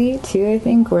visibility too, I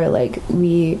think, where like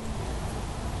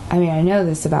I know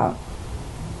this about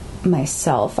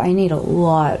myself. I need a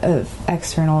lot of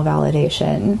external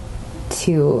validation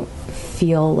to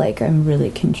feel like I'm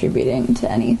really contributing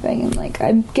to anything, and like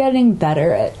I'm getting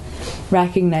better at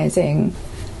recognizing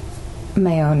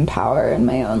my own power and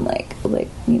my own like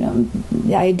you know,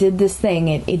 I did this thing,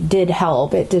 it did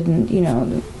help, it didn't, you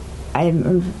know,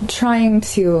 I'm trying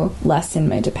to lessen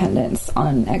my dependence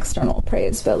on external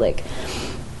praise. But like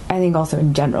I think also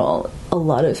in general a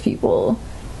lot of people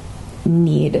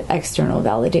need external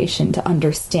validation to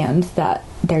understand that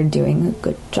they're doing a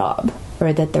good job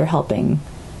or that they're helping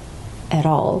at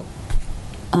all.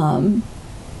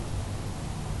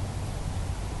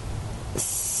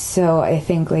 So I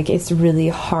think like it's really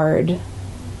hard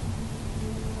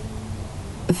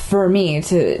for me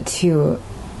to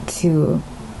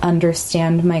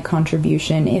understand my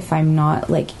contribution if I'm not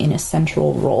like in a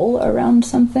central role around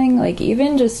something. Like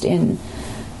even just in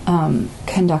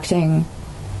conducting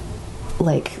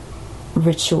like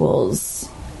rituals,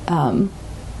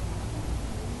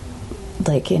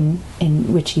 like in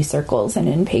witchy circles and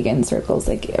in pagan circles,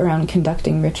 like around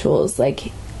conducting rituals,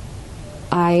 like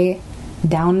I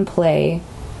downplay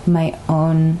my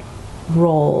own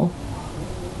role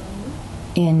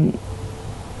in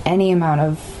any amount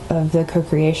of the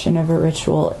co-creation of a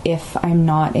ritual if I'm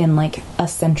not in like a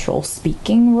central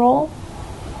speaking role.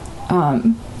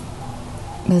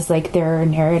 Because like there are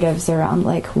narratives around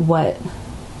like what,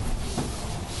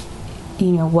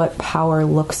 you know, what power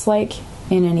looks like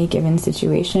in any given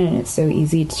situation, and it's so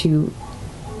easy to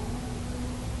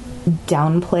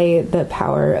downplay the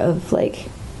power of like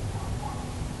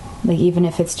even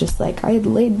if it's just like I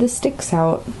laid the sticks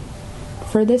out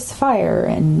for this fire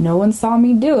and no one saw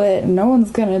me do it, and no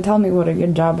one's gonna tell me what a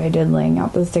good job I did laying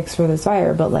out the sticks for this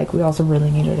fire, but like we also really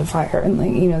needed a fire, and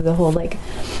like, you know, the whole like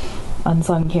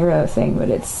unsung hero thing. But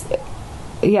it's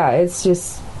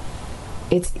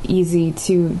easy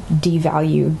to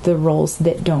devalue the roles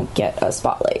that don't get a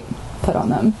spotlight put on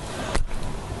them.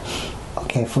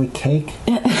 Okay, if we take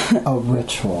a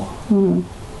ritual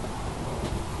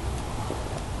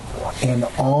and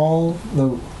all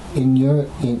the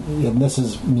and this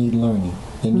is me learning,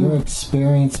 in your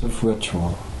experience of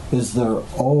ritual, is there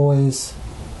always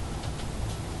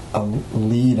a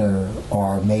leader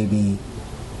or maybe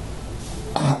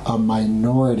a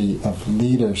minority of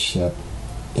leadership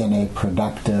in a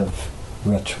productive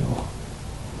ritual?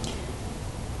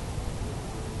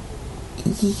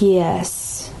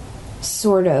 Yes,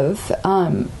 sort of.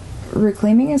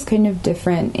 Reclaiming is kind of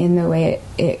different in the way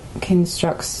it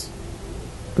constructs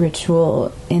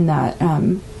ritual, in that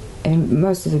and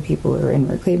most of the people who are in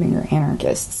reclaiming are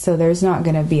anarchists, so there's not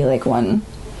going to be like one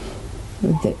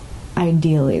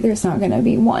ideally there's not going to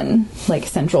be one like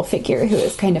central figure who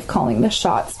is kind of calling the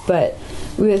shots. But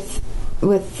with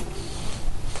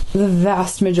the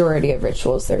vast majority of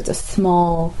rituals, there's a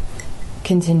small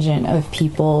contingent of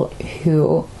people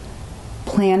who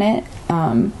plan it,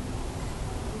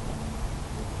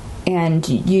 and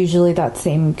usually that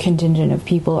same contingent of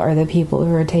people are the people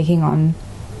who are taking on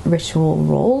ritual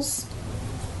roles.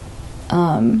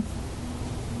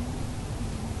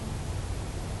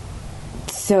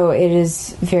 So it is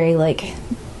very like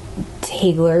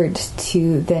tailored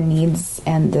to the needs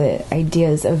and the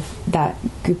ideas of that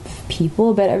group of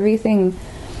people, but everything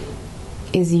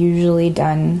is usually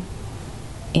done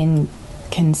in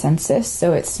consensus,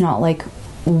 so it's not like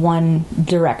one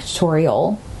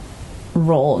directorial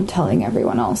role telling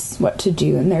everyone else what to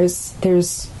do, and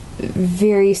there's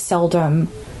very seldom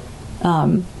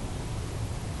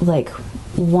like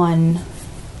one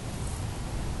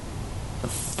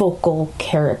focal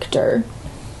character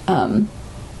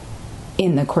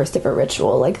in the course of a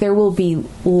ritual. Like there will be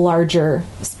larger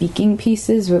speaking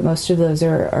pieces, but most of those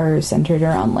are centered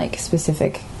around like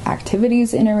specific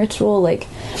activities in a ritual, like,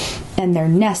 and they're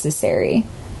necessary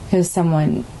because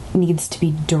someone needs to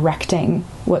be directing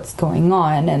what's going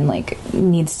on and like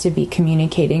needs to be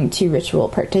communicating to ritual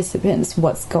participants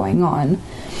what's going on.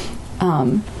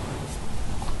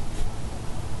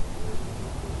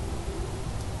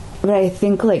 But I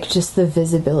think like just the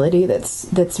visibility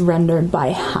that's rendered by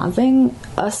having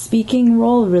a speaking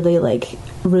role really like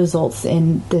results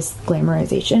in this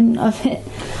glamorization of it.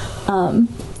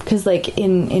 Because like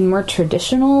in more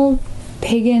traditional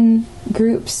pagan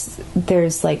groups,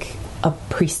 there's like a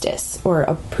priestess or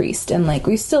a priest, and like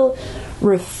we still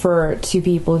refer to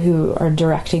people who are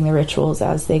directing the rituals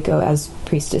as they go as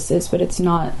priestesses, but it's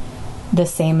not the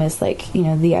same as like, you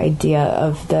know, the idea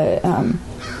of the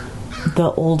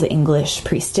the Old English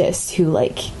priestess who,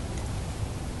 like,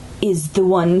 is the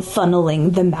one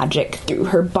funneling the magic through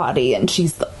her body, and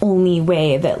she's the only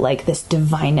way that, like, this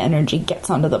divine energy gets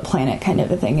onto the planet, kind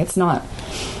of a thing. It's not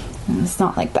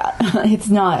like that. It's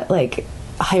not, like,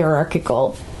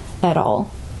 hierarchical at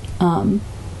all.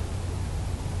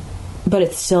 But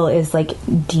it still is, like,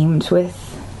 deemed with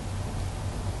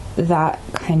that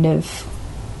kind of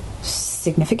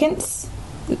significance,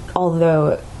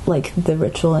 although, like, the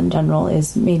ritual in general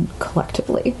is made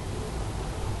collectively.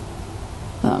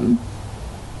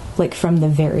 Like, from the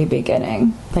very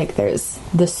beginning. Like, there's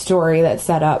the story that's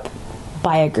set up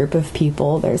by a group of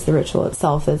people, there's the ritual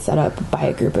itself that's set up by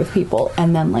a group of people,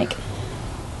 and then, like,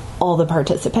 all the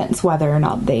participants, whether or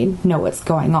not they know what's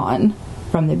going on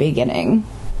from the beginning,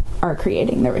 are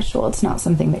creating the ritual. It's not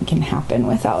something that can happen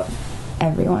without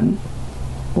everyone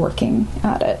working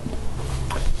at it.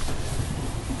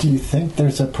 Do you think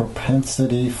there's a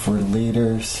propensity for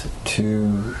leaders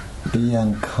to be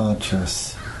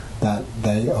unconscious that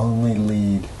they only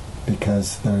lead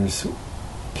because there's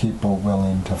people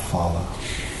willing to follow?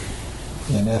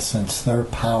 In essence, their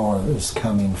power is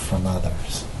coming from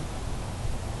others.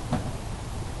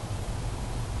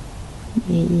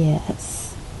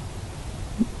 Yes.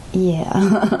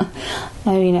 Yeah.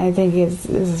 I mean, I think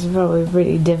it's probably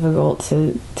pretty difficult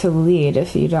to lead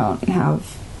if you don't have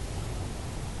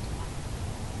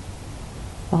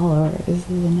followers,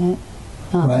 isn't it?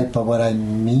 Right, but what I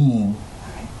mean,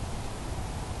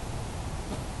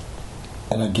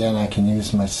 and again, I can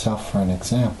use myself for an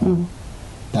example,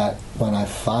 that when I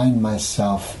find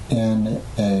myself in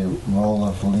a role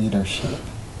of leadership,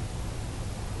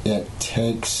 it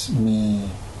takes me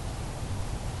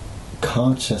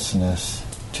consciousness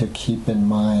to keep in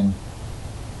mind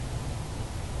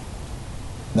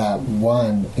that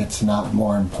one, it's not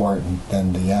more important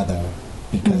than the other,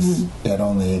 because it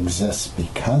only exists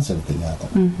because of the other.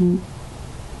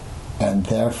 And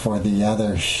therefore the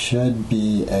other should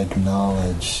be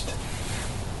acknowledged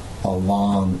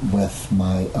along with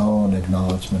my own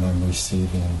acknowledgement I'm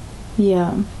receiving.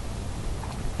 Yeah.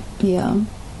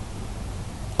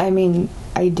 I mean,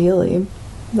 ideally,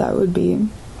 that would be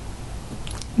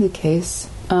the case.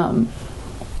 I mean,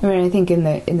 I think in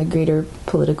the greater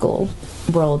political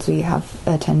world, we have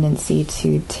a tendency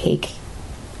to take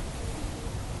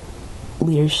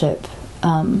leadership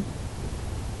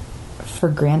for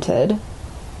granted.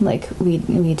 Like,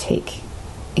 we take,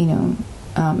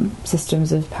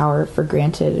 systems of power for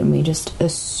granted, and we just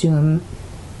assume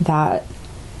that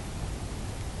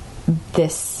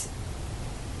this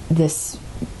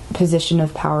position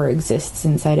of power exists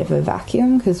inside of a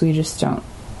vacuum, because we just don't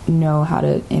know how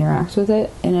to interact with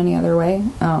it in any other way.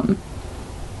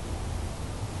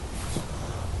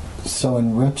 So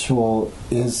in ritual,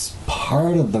 is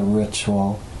part of the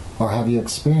ritual, or have you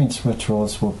experienced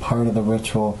rituals where part of the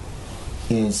ritual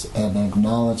is an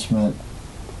acknowledgement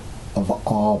of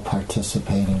all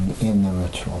participating in the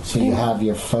ritual? So you have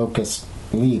your focused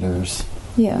leaders.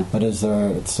 Yeah. But is there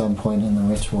at some point in the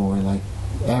ritual where, like,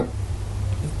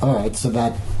 all right, so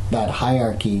that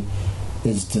hierarchy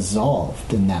is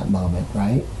dissolved in that moment,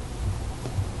 right?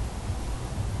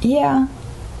 Yeah.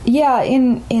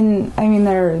 In I mean,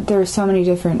 there are so many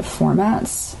different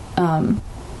formats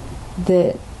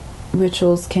that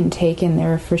rituals can take, and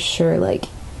there are for sure, like,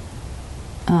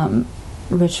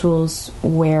 rituals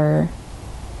where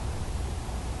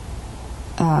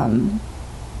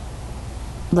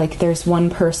like, there's one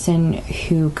person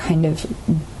who kind of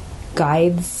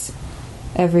guides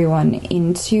everyone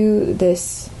into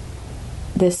this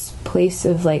place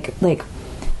of like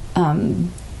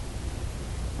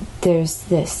there's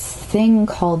this thing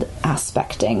called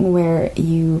aspecting, where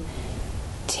you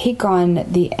take on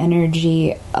the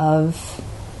energy of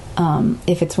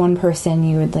if it's one person,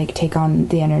 you would, like, take on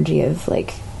the energy of,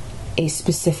 like, a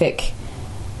specific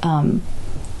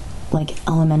like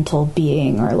elemental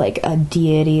being, or like a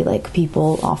deity. Like,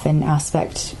 people often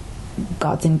aspect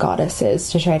gods and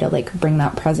goddesses to try to, like, bring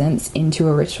that presence into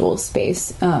a ritual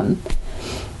space.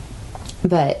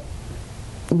 But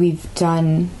we've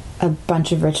done a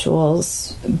bunch of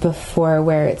rituals before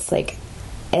where it's like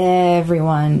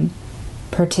everyone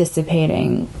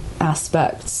participating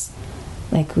aspects.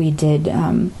 Like, we did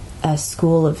a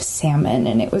school of salmon,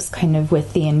 and it was kind of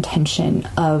with the intention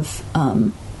of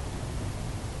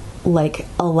like,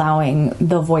 allowing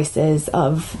the voices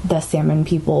of the salmon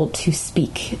people to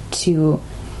speak to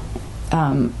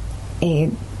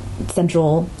a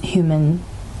central human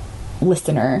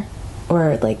listener.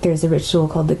 Or, like, there's a ritual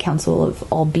called the Council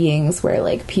of All Beings, where,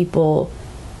 like, people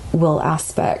will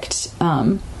aspect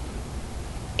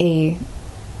a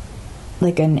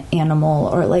like an animal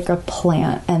or like a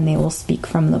plant, and they will speak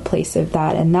from the place of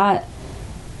that, and that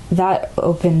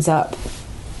opens up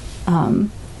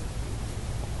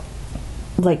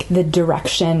like the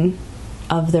direction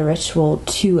of the ritual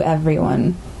to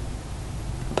everyone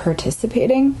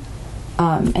participating,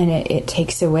 and it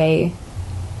takes away,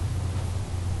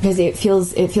 because it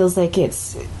feels like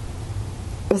it's,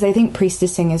 because I think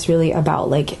priestessing is really about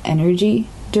like energy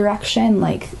direction,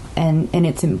 like, and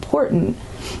it's important.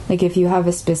 Like if you have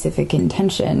a specific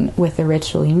intention with a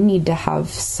ritual, you need to have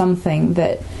something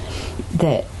that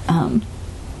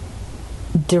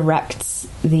directs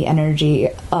the energy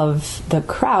of the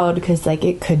crowd, because like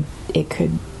it could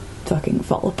fucking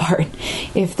fall apart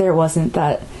if there wasn't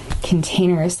that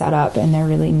container set up, and there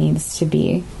really needs to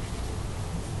be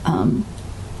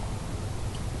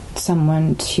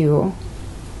someone to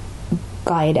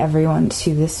guide everyone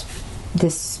to this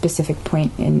specific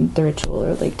point in the ritual,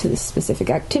 or like to this specific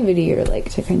activity, or like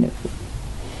to kind of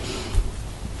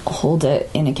hold it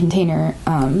in a container.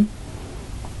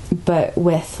 But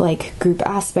with like group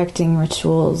aspecting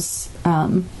rituals,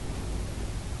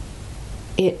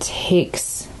 it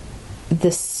takes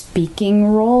the speaking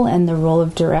role and the role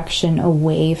of direction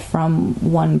away from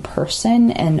one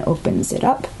person and opens it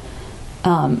up.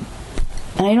 And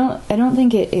I don't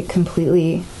think it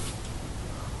completely,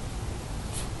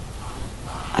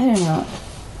 I don't know.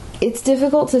 It's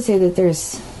difficult to say that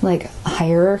there's like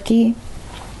hierarchy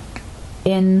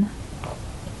in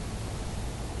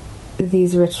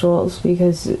these rituals,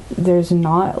 because there's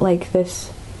not like this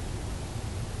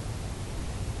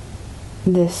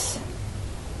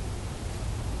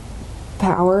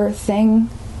power thing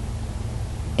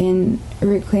in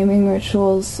reclaiming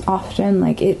rituals often.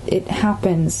 Like it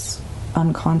happens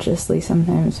unconsciously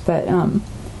sometimes, but I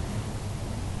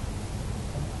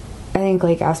think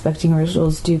like aspecting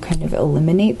rituals do kind of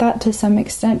eliminate that to some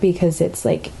extent, because it's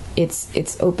like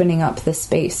it's opening up the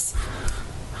space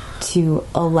to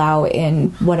allow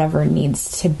in whatever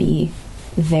needs to be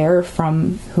there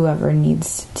from whoever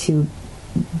needs to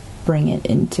bring it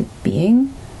into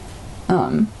being.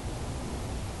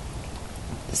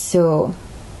 So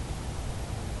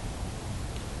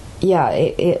yeah,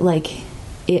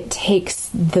 it takes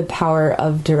the power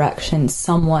of direction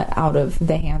somewhat out of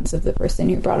the hands of the person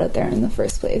who brought it there in the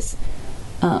first place.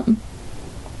 But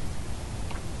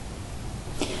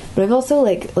I've also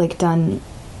like done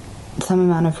some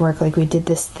amount of work. Like we did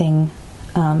this thing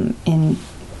in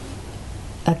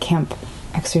a camp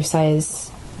exercise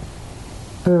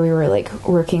where we were like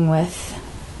working with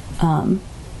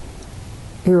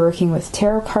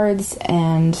tarot cards,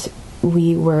 and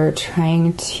we were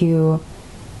trying to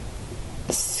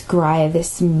scry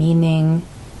this meaning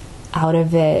out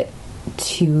of it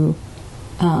to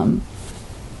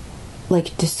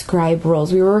like describe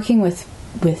roles. We were working with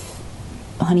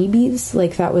honeybees,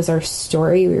 like that was our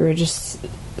story. We were just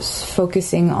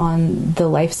focusing on the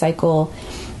life cycle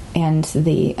and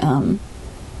the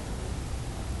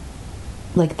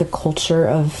like the culture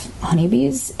of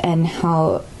honeybees, and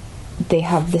how they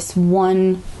have this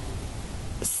one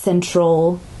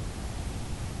central,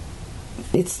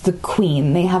 it's the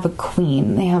queen. They have a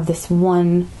queen. They have this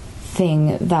one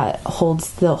thing that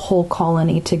holds the whole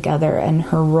colony together, and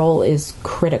her role is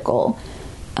critical,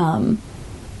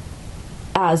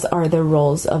 as are the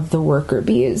roles of the worker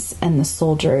bees and the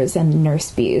soldiers and the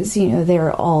nurse bees. You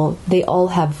know, they all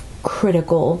have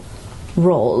critical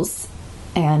roles,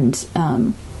 and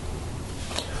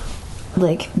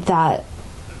like that.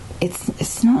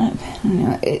 It's not, I don't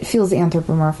know, it feels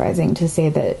anthropomorphizing to say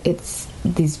that it's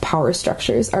these power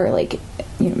structures are like,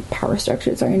 you know, power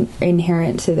structures are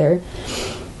inherent to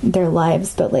their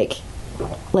lives, but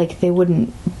like they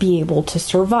wouldn't be able to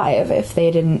survive if they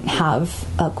didn't have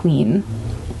a queen,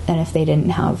 and if they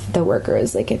didn't have the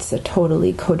workers. Like it's a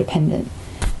totally codependent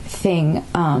thing.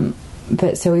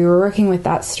 But so we were working with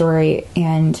that story,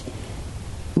 and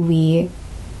we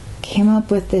came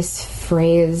up with this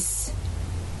phrase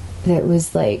that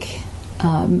was like,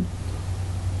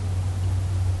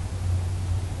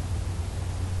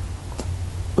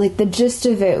 the gist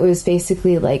of it was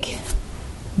basically like,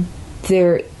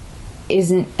 there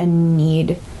isn't a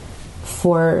need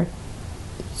for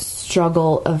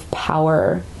struggle of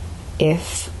power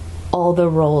if all the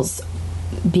roles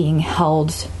being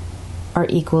held are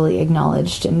equally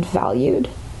acknowledged and valued.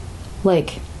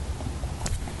 Like,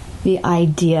 the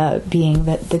idea being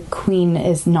that the queen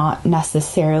is not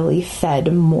necessarily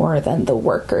fed more than the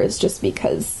workers just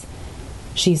because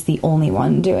she's the only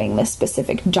one doing this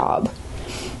specific job.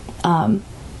 And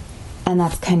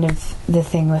that's kind of the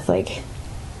thing with like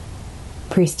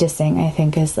priestessing, I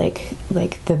think, is like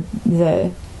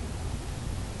the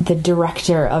the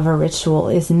director of a ritual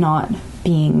is not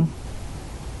being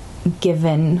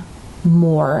given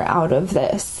more out of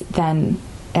this than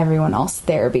everyone else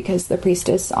there, because the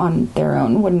priestess on their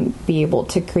own wouldn't be able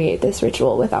to create this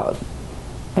ritual without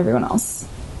everyone else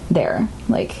there.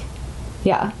 Like,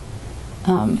 yeah.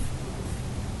 Have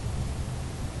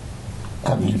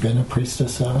you been a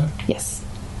priestess ever? Yes.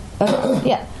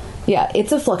 Yeah. Yeah,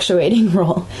 it's a fluctuating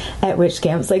role at witch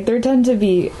camps. Like, there tend to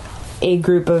be a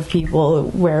group of people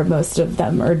where most of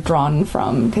them are drawn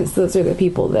from, because those are the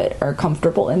people that are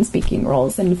comfortable in speaking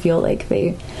roles and feel like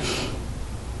they,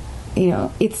 you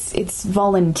know, it's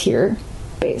volunteer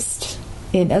based,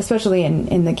 especially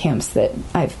in the camps that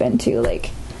I've been to.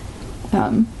 Like,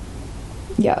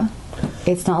 yeah,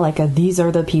 it's not like these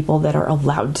are the people that are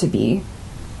allowed to be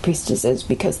priestesses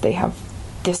because they have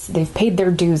this, they've paid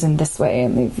their dues in this way,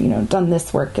 and they've, you know, done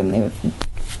this work, and they've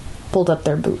pulled up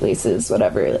their bootlaces,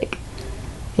 whatever. Like,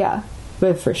 yeah,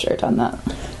 we've for sure done that.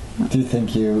 Do you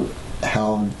think you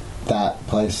held that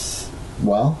place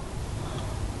well?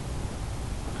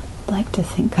 I'd like to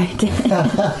think I did.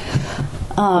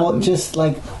 Well, just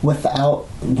like without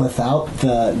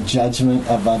the judgment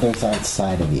of others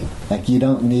outside of you. Like, you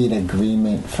don't need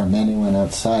agreement from anyone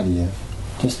outside of you.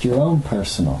 Just your own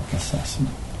personal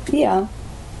assessment. Yeah.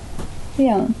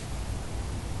 Yeah.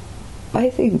 I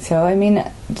think so. I mean,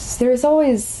 there's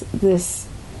always this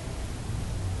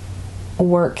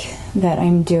work that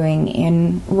I'm doing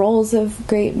in roles of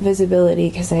great visibility,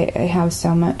 because I have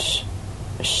so much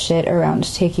shit around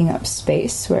taking up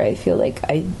space where I feel like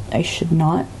I should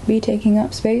not be taking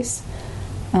up space,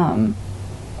 because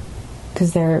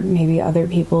there may be other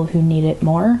people who need it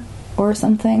more or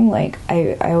something. Like,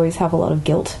 I always have a lot of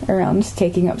guilt around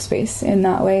taking up space in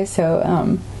that way.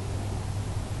 So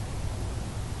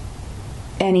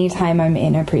anytime I'm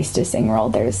in a priestessing role,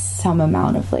 there's some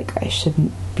amount of like, I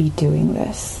shouldn't be doing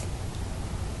this.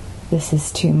 This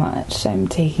is too much. I'm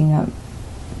taking up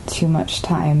too much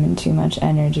time and too much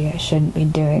energy. I shouldn't be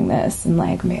doing this. And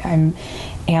like,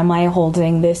 am I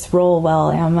holding this role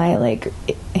well? Am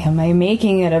I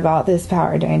making it about this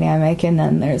power dynamic? And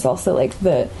then there's also like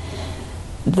the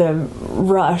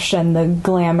rush and the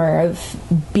glamour of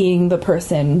being the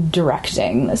person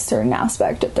directing a certain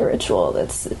aspect of the ritual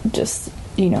that's just,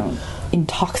 you know,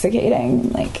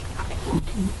 intoxicating. Like,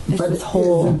 but this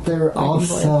whole, isn't there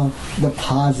also the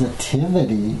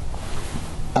positivity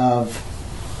of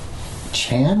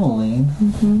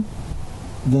channeling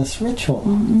this ritual?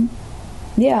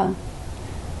 Yeah.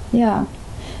 And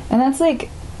that's like,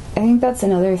 I think that's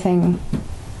another thing,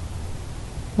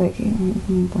 like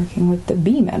working with the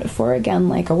bee metaphor again.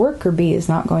 Like, a worker bee is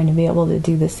not going to be able to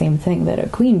do the same thing that a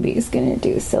queen bee is going to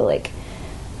do. So like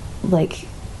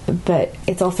but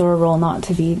it's also a role not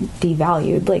to be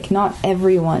devalued. Like, not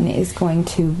everyone is going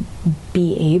to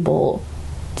be able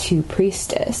to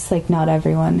priestess. Like, not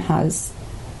everyone has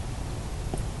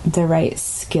the right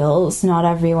skills. Not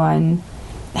everyone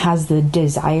has the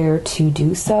desire to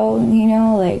do so, you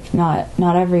know? Like, not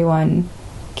everyone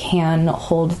can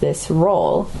hold this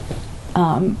role.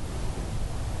 And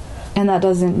that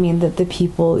doesn't mean that the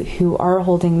people who are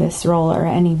holding this role are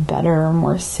any better or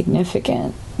more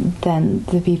significant than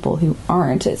the people who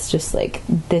aren't. It's just like,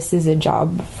 this is a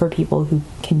job for people who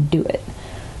can do it,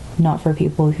 not for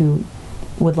people who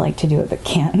would like to do it but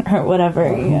can't, or whatever.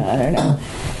 You know, I don't know.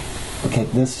 Okay,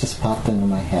 this just popped into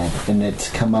my head, and it's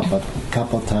come up a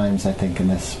couple times, I think, in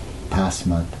this past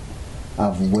month,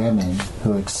 of women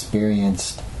who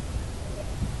experienced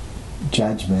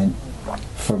judgment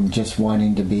from just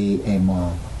wanting to be a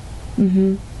mom.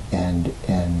 And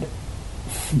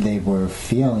they were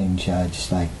feeling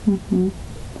judged, like,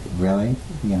 really?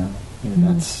 You know,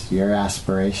 that's your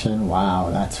aspiration? Wow,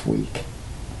 that's weak.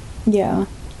 Yeah.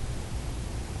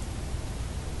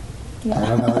 I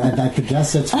don't know, I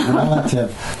guess it's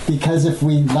relative, because if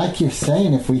we, like you're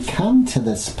saying, if we come to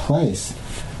this place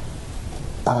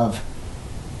of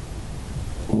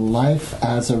life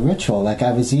as a ritual, like,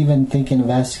 I was even thinking of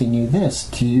asking you this,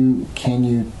 can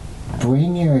you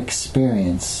bring your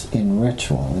experience in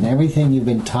ritual and everything you've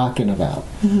been talking about,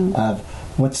 of,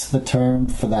 what's the term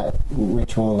for that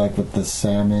ritual, like with the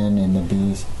salmon and the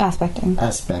bees? Aspecting.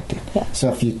 Yeah. So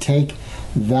if you take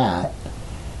that,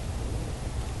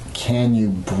 can you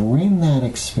bring that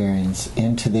experience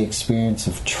into the experience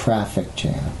of traffic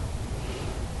jam?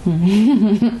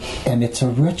 And it's a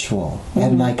ritual.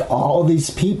 And like, all these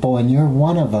people, and you're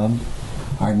one of them,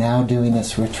 are now doing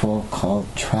this ritual called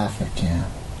traffic jam.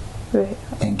 Right.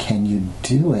 And can you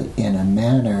do it in a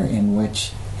manner in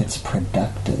which it's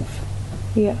productive?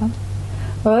 Yeah.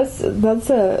 Well,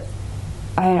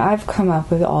 I've come up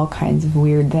with all kinds of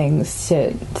weird things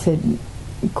to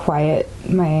quiet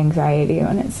my anxiety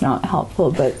when it's not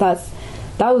helpful. But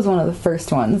that was one of the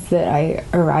first ones that I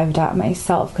arrived at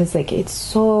myself, because like it's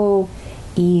so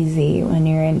easy when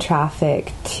you're in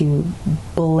traffic to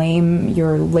blame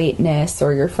your lateness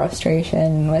or your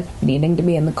frustration with needing to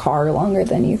be in the car longer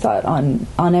than you thought on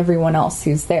everyone else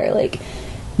who's there. Like,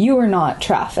 you are not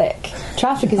traffic.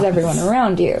 Traffic is everyone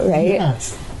around you, right?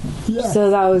 Yes. Yes.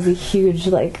 So that was a huge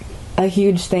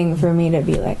thing for me to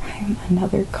be like, I'm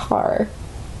another car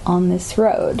on this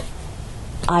road.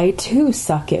 I too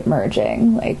suck at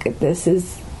merging. Like,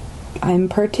 I'm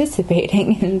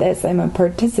participating in this. I'm a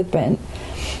participant.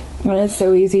 And it's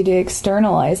so easy to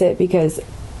externalize it because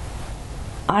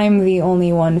I'm the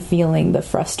only one feeling the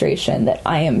frustration that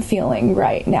I am feeling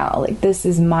right now. Like, this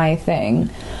is my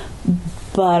thing.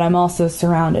 But I'm also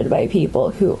surrounded by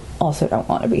people who also don't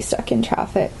want to be stuck in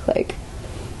traffic.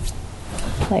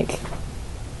 Like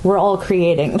we're all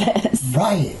creating this.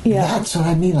 Right. Yeah. That's what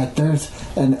I mean. Like, there's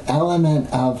an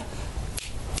element of...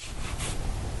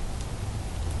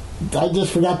 I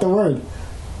just forgot the word.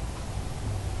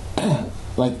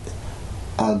 Like,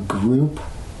 a group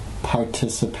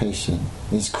participation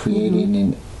is creating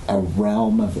in a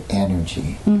realm of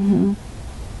energy. And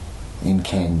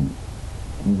can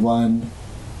one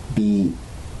be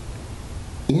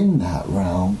in that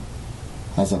realm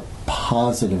as a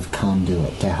positive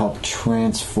conduit to help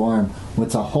transform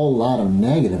what's a whole lot of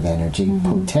negative energy,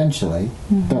 potentially.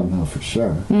 Don't know for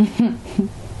sure.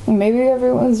 Maybe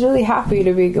everyone's really happy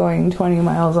to be going 20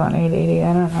 miles on 880.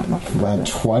 I don't know. Well,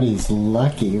 20's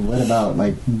lucky. What about,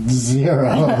 like,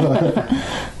 0?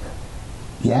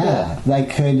 Yeah,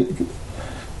 like, could...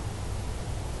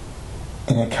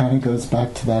 And it kind of goes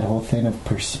back to that whole thing of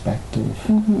perspective.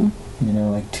 You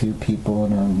know, like two people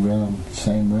in a room,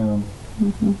 same room.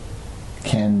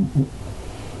 Can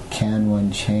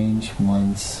one change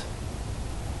one's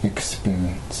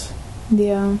experience?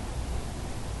 Yeah.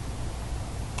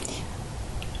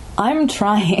 I'm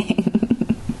trying.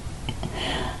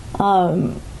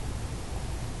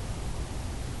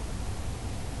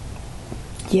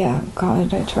 Yeah,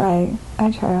 God, I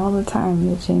try all the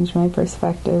time to change my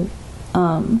perspective.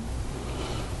 And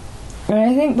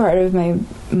I think part of my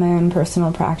own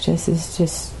personal practice is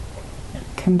just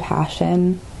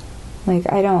compassion. Like,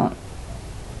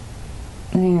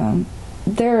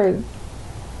 there are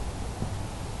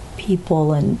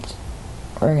people and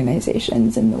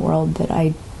organizations in the world that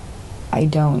I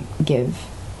don't give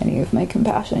any of my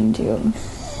compassion to.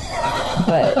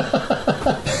 But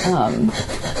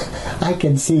I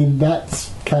can see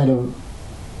that's kind of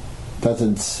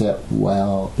doesn't sit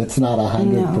well. It's not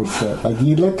 100%. Like,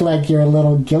 you look like you're a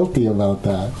little guilty about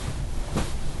that.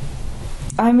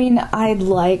 I mean, I'd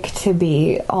like to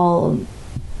be all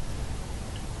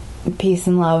peace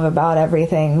and love about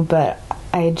everything, but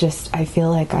I feel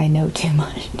like I know too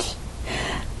much.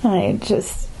 I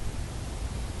just,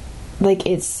 like,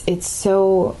 it's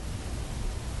so,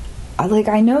 like,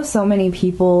 I know so many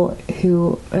people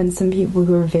and some people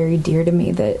who are very dear to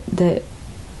me that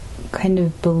kind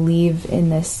of believe in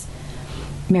this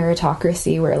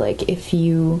meritocracy where, like, if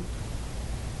you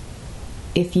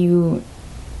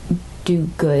do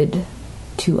good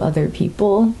to other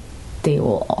people, they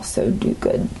will also do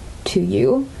good to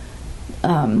you.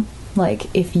 Like,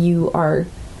 if you are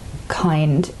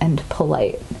kind and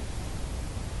polite,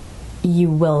 you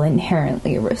will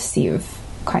inherently receive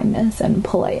kindness and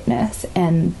politeness,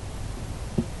 and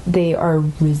they are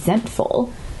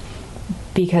resentful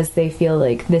because they feel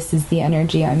like, this is the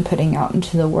energy I'm putting out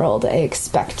into the world, I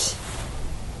expect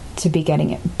to be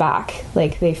getting it back.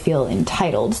 Like, they feel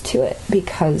entitled to it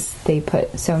because they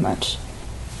put so much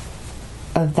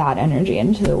of that energy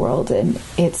into the world, and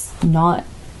it's not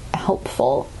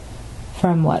helpful.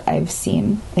 From what I've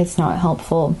seen, it's not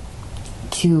helpful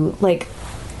to, like,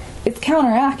 it's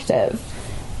counteractive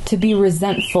to be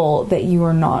resentful that you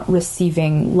are not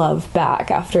receiving love back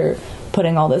after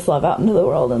putting all this love out into the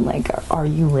world. And, like, are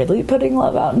you really putting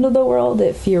love out into the world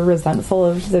if you're resentful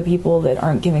of the people that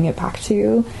aren't giving it back to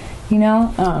you, you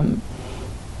know?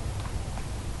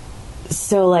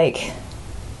 So, like,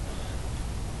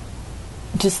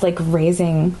 just, like,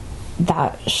 raising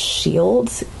that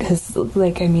shield, because,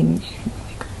 like, I mean,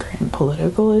 like, in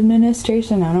political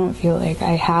administration, I don't feel like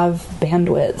I have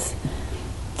bandwidth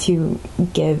to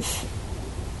give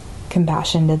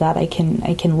compassion to that. I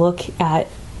can look at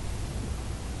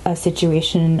a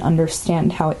situation and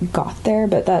understand how it got there,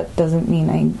 but that doesn't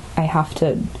mean I have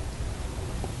to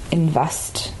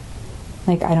invest.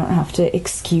 Like, I don't have to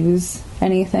excuse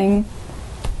anything,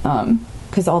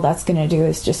 because all that's going to do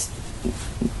is just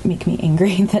make me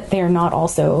angry that they're not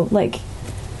also, like,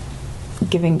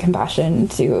 giving compassion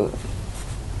to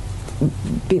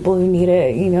people who need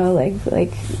it, you know,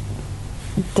 like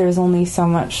there's only so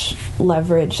much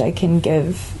leverage I can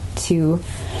give to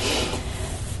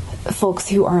folks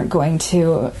who aren't going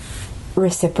to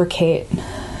reciprocate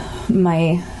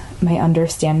my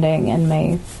understanding and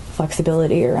my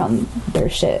flexibility around their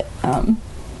shit.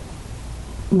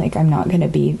 Like, I'm not going to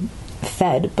be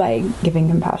fed by giving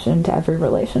compassion to every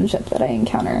relationship that I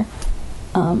encounter.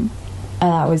 And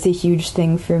that was a huge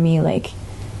thing for me, like,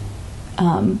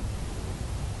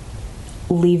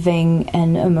 leaving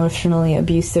an emotionally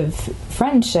abusive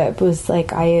friendship was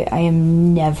like, I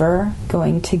am never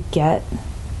going to get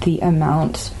the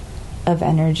amount of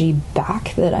energy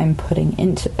back that I'm putting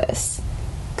into this,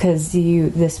 because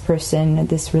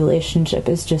this relationship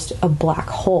is just a black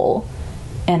hole,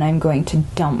 and I'm going to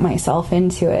dump myself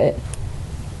into it,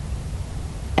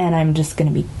 and I'm just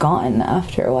going to be gone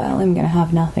after a while. I'm going to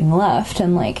have nothing left,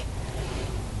 and, like,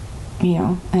 you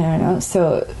know, I don't know.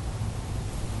 So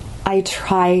I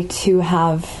try to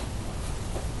have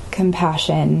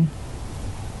compassion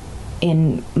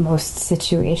in most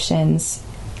situations,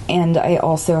 and I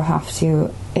also have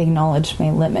to acknowledge my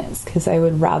limits, because I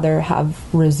would rather have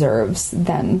reserves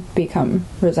than become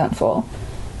resentful.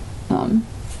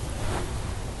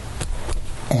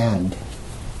 And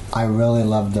I really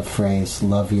love the phrase,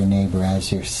 love your neighbor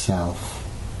as yourself.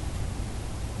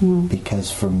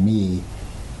 Because for me,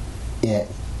 it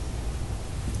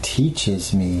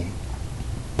teaches me,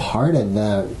 part of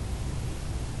the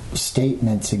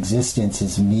statement's existence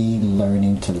is me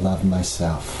learning to love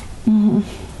myself.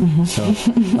 So,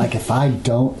 like, if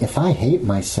I hate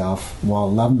myself,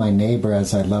 well, love my neighbor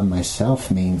as I love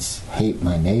myself means hate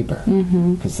my neighbor,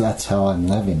 because that's how I'm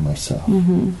loving myself.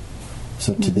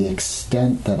 So to the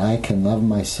extent that I can love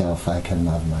myself, I can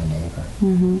love my neighbor.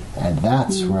 And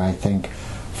that's where I think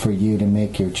for you to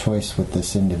make your choice with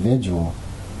this individual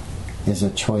is a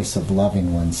choice of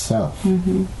loving oneself.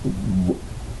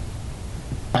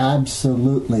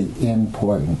 Absolutely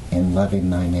important in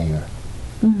loving thy neighbor.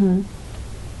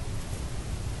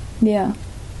 Yeah.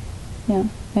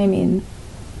 I mean,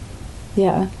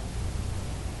 yeah.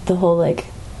 The whole, like,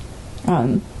 I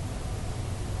don't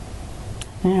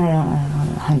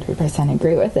 100%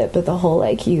 agree with it, but the whole,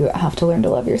 like, you have to learn to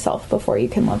love yourself before you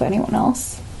can love anyone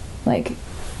else. Like,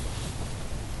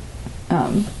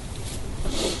 that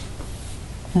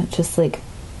just, like,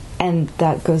 and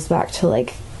that goes back to,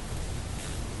 like,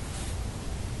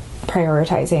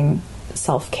 prioritizing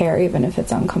self-care, even if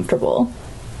it's uncomfortable,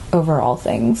 over all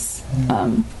things,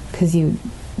 because you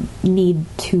need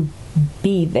to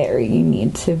be there. You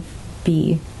need to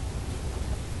be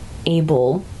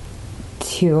able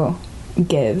to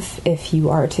give if you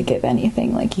are to give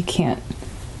anything. Like, you can't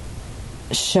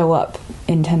show up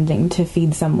intending to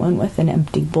feed someone with an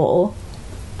empty bowl.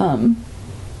 So,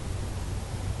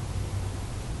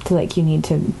 like, you need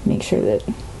to make sure that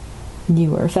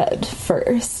you are fed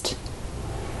first.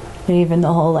 And even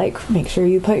the whole, like, make sure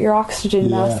you put your oxygen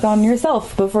mask on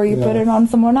yourself before you put it on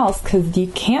someone else, because you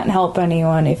can't help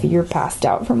anyone if you're passed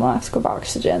out from lack of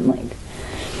oxygen. Like,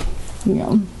 you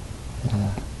know.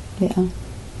 Yeah.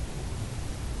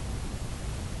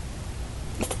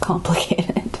 It's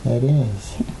complicated. It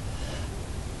is.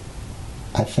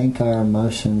 I think our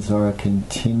emotions are a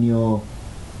continual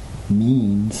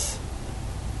means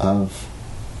of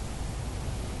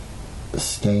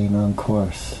staying on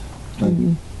course. Like,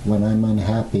 when I'm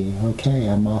unhappy, okay,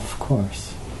 I'm off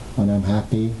course. When I'm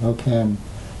happy, okay, I'm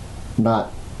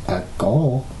not at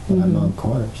goal, but I'm on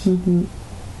course.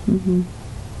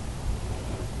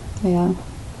 Yeah.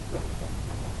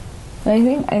 I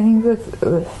think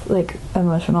with like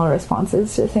emotional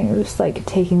responses to things, just like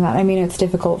taking that. I mean, it's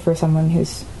difficult for someone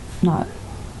who's not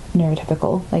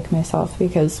neurotypical like myself,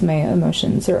 because my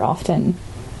emotions are often.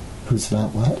 Who's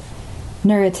not what?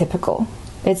 Neurotypical.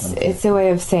 It's a way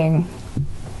of saying,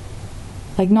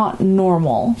 like, not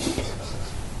normal,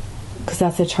 because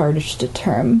that's a charged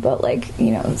term, but, like,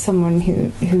 you know, someone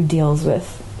who deals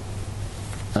with.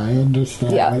 I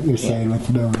understand what you're saying with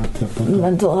neurotypical.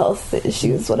 Mental health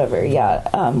issues, whatever,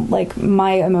 like,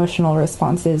 my emotional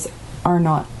responses are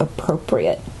not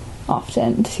appropriate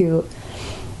often to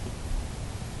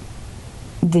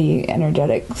the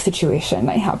energetic situation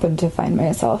I happen to find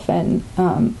myself in,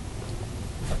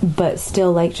 but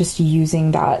still, like, just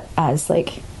using that as,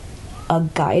 like, a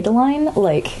guideline,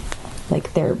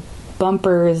 like they're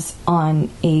bumpers on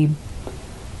a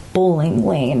bowling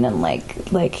lane, and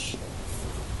like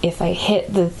if I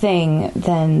hit the thing,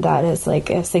 then that is like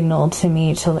a signal to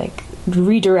me to like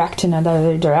redirect in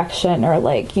another direction, or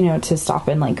like, you know, to stop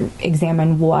and like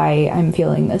examine why I'm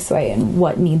feeling this way and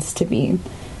what needs to be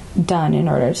done in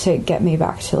order to get me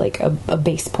back to like a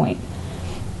base point,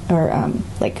 or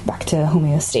like back to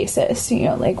homeostasis. You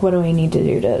know, like what do I need to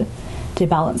do to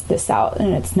balance this out?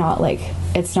 And it's not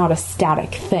a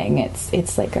static thing.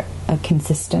 It's like a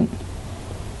consistent.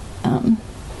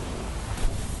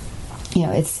 You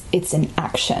know, it's an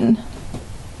action.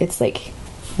 It's like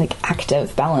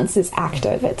active. Balance is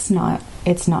active. It's not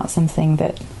something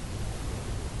that,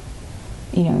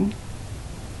 you know,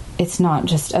 it's not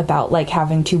just about like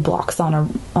having 2 blocks on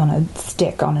a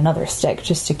stick on another stick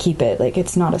just to keep it. Like,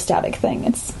 it's not a static thing.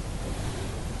 It's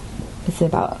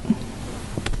about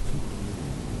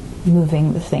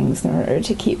moving the things in order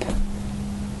to keep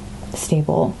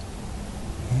stable.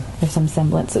 There's some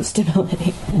semblance of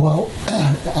stability. Well,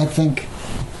 I think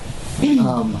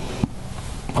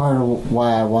part of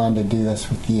why I wanted to do this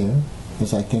with you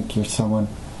is I think you're someone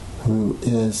who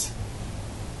is,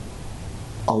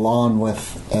 along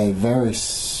with a very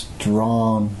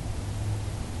strong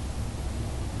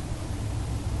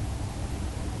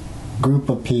group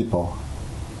of people.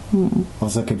 I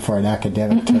was looking for an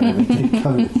academic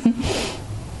term.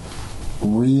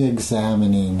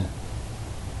 Re-examining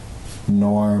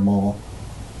normal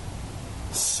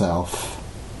self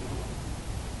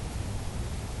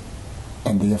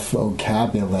and the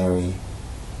vocabulary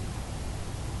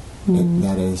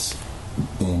that is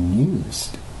being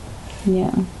used.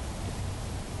 Yeah.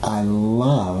 I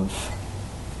love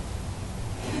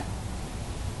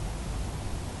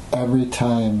every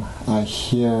time I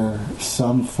hear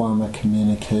some form of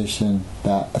communication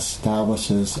that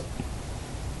establishes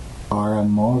our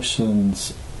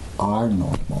emotions are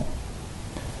normal.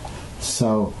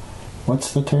 So,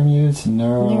 what's the term used?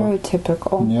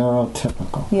 Neurotypical.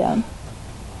 Neurotypical. Yeah.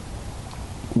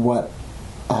 What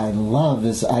I love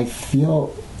is I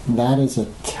feel that is a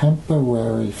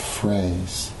temporary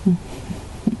phrase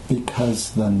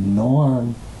because the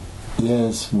norm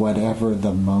is whatever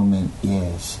the moment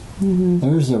is.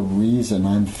 There's a reason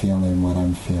I'm feeling what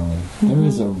I'm feeling. There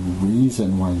is a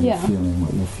reason why you're feeling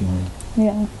what you're feeling.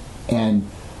 Yeah. And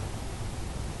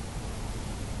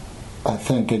I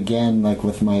think, again, like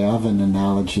with my oven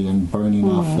analogy and burning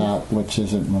off that which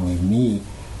isn't really me,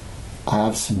 I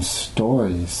have some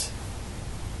stories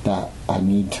that I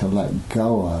need to let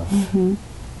go of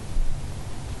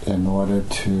in order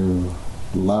to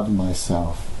love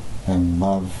myself and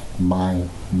love my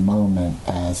moment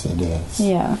as it is.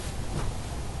 Yeah.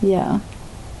 Yeah.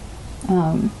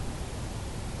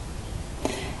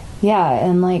 Yeah,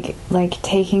 and like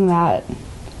taking that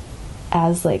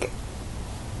as like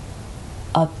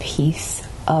a piece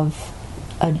of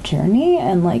a journey,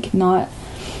 and like not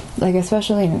like,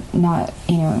 especially not,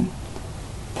 you know,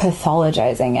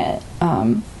 pathologizing it,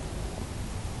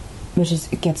 which is,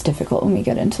 it gets difficult when we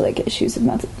get into like issues of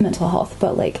mental health,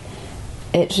 but like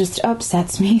it just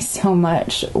upsets me so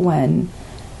much when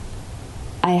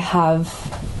I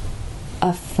have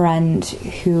a friend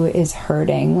who is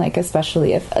hurting, like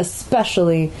especially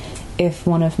if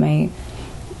one of my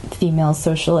female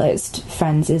socialized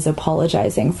friends is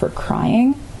apologizing for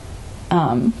crying.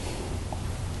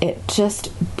 It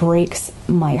just breaks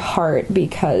my heart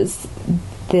because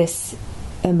this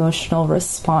emotional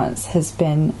response has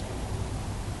been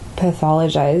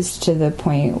pathologized to the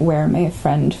point where my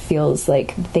friend feels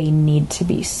like they need to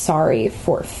be sorry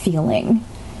for feeling,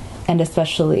 and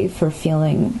especially for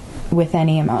feeling with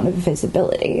any amount of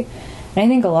visibility. And I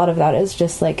think a lot of that is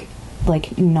just like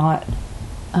not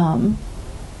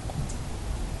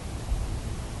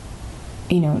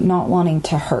not wanting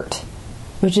to hurt,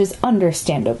 which is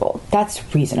understandable. That's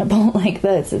reasonable. Like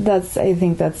that's I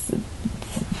think that's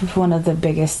one of the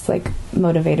biggest like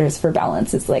motivators for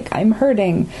balance, is like, I'm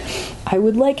hurting, I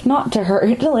would like not to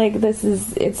hurt. Like it's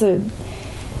a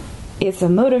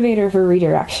motivator for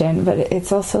redirection, but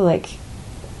it's also like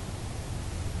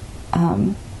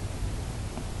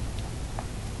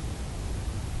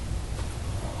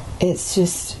it's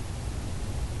just,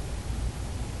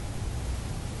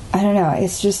 I don't know,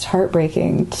 it's just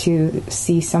heartbreaking to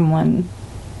see someone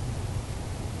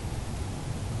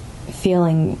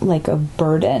feeling like a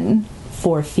burden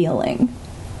for feeling.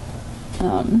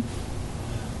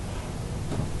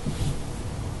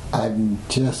 I'm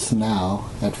just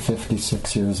now at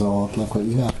 56 years old. Look what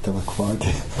you have to look forward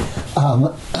to.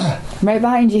 Right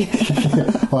behind you.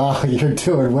 Wow, you're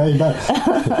doing way better.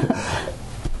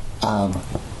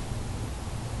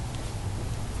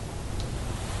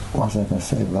 What was I going to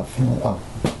say about feeling? Oh.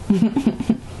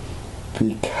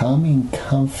 Becoming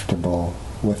comfortable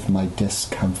with my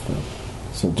discomfort.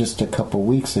 So just a couple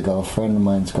weeks ago, a friend of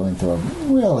mine's going through a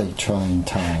really trying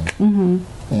time.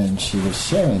 And she was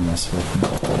sharing this with me.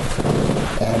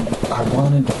 And I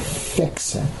wanted to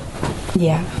fix it.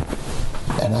 Yeah.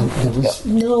 And there was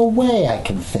no way I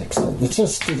can fix it.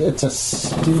 It's a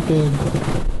stupid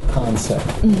concept.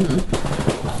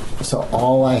 Mm-hmm. So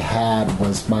all I had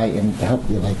was help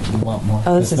you, like, you want more?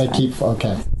 Oh, this is fine.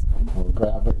 Okay. We'll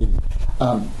grab it.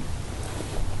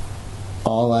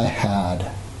 All I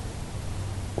had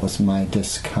was my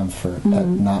discomfort at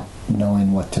not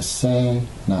knowing what to say,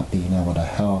 not being able to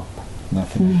help,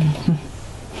 nothing I could do.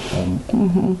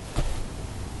 And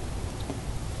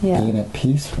being at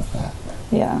peace with that.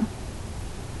 Yeah.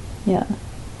 Yeah.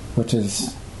 Which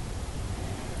is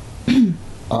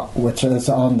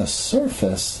on the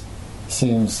surface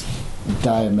seems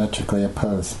diametrically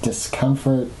opposed.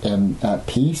 Discomfort and at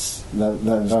peace,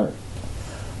 those aren't.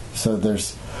 So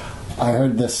I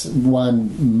heard this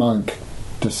one monk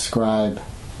describe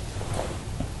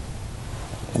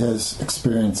his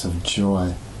experience of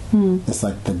joy. It's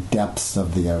like the depths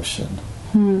of the ocean.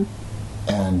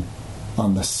 And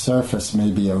on the surface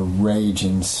maybe a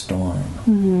raging storm.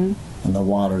 And the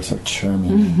waters are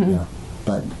churning,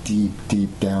 but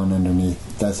deep down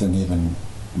underneath doesn't even,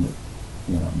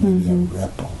 maybe a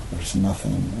ripple. There's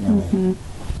nothing really.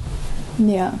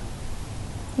 Yeah.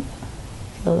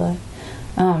 Feel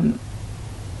that.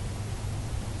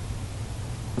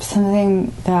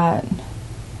 Something that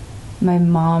my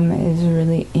mom is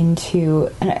really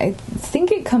into, and I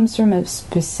think it comes from a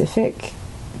specific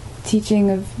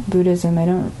teaching of Buddhism. I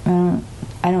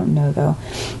don't know though,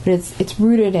 but it's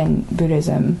rooted in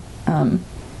Buddhism.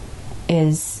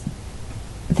 Is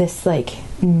this like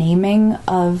naming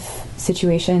of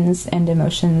situations and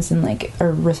emotions and like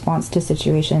a response to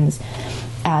situations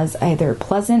as either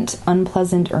pleasant,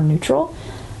 unpleasant, or neutral.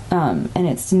 And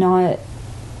it's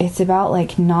about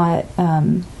like not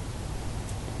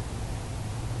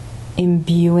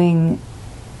imbuing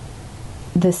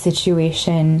the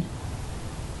situation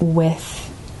with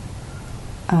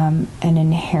an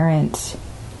inherent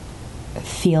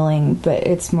feeling, but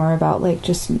it's more about like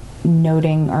just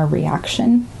noting our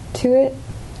reaction to it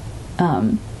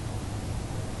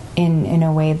in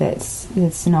a way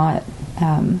that's not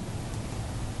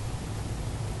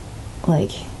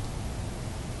like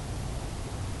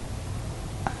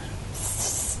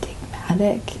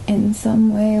stigmatic in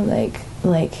some way,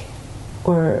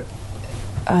 or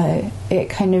it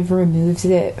kind of removes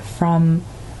it from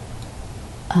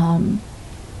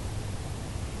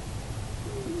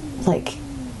like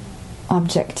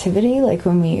objectivity. Like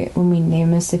when we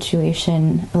name a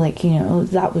situation, like,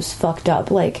 that was fucked up,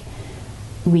 like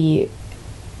we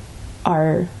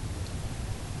are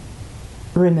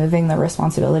removing the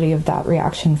responsibility of that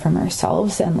reaction from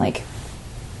ourselves and like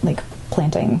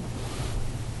planting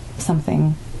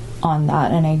something on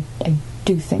that. And I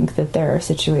do think that there are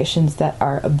situations that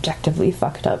are objectively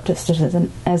fucked up, just as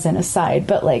an aside,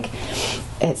 but like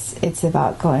it's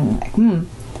about going like,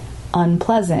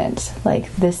 unpleasant,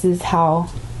 like this is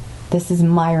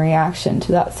my reaction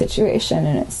to that situation.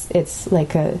 And it's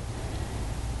like an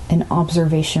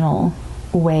observational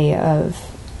way of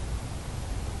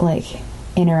like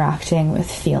interacting with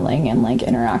feeling and like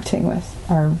interacting with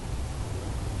our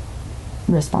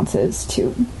responses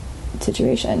to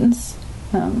situations,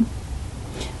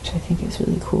 which I think is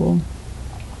really cool.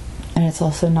 And it's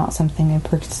also not something I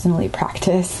personally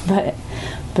practice, but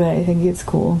I think it's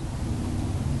cool.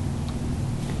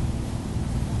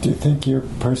 Do you think you're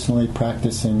personally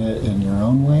practicing it in your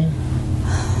own way?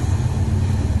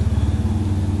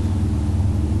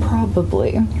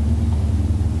 Probably.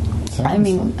 Sounds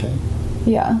like it.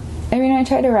 Yeah. I mean, I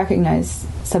try to recognize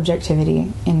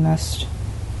subjectivity in most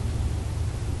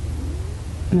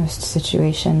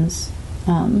situations.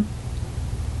 And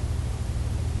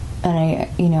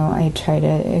I try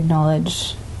to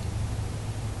acknowledge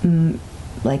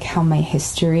like how my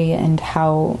history and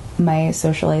how my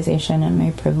socialization and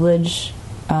my privilege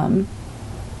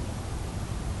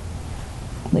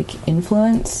like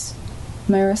influence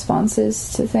my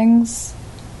responses to things.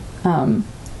 But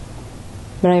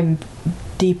I'm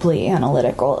deeply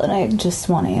analytical, and I just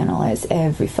want to analyze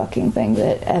every fucking thing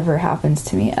that ever happens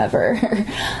to me ever.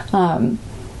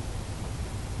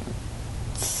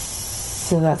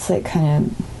 So that's like kind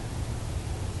of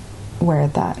where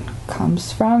that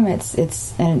comes from.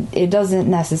 It's and it doesn't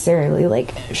necessarily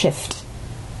like shift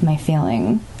my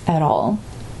feeling at all,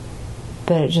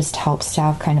 but it just helps to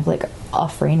have kind of like a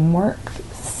framework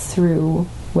through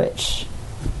which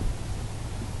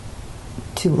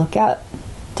to look at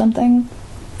something.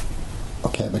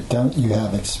 Okay, but don't you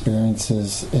have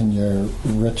experiences in your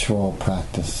ritual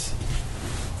practice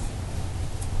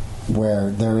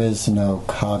where there is no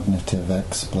cognitive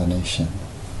explanation?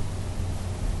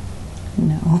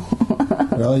 No.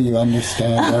 Really, you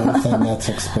understand everything that's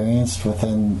experienced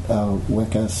within a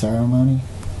Wicca ceremony?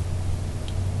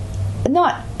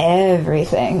 Not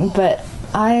everything, but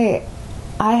I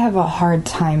have a hard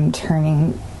time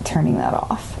turning that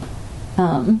off.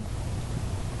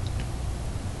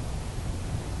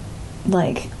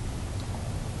 Like,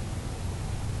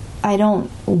 I don't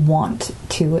want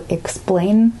to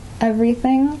explain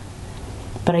everything,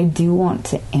 but I do want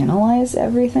to analyze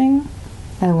everything.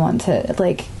 I want to,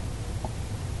 like,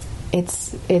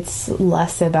 it's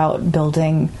less about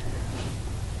building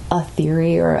a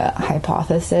theory or a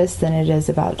hypothesis than it is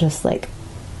about just, like,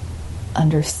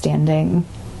 understanding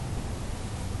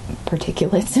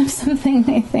particulates of something,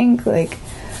 I think. Like,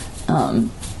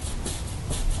 and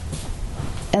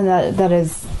that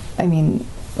is, I mean,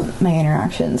 my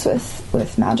interactions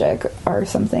with magic are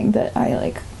something that I,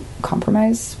 like,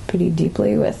 compromise pretty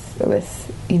deeply with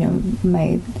you know,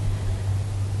 my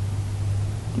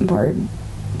more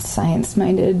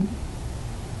science-minded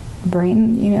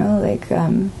brain, you know, like,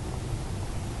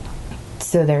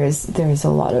 so there's a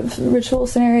lot of ritual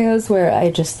scenarios where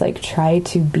I just, like, try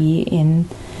to be in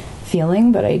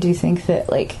feeling, but I do think that,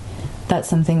 like, that's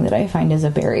something that I find is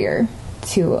a barrier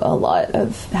to a lot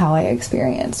of how I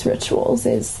experience rituals,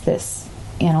 is this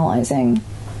analyzing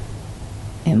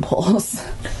impulse.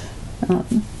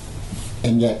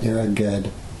 And yet you're a good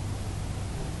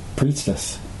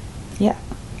priestess. Yeah.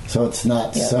 So it's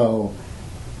not so...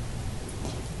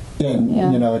 And,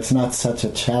 you know, it's not such a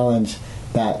challenge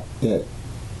that it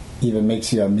even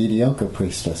makes you a mediocre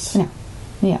priestess. No.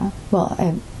 Yeah. Well,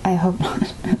 I hope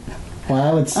not. Well,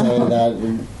 I would say that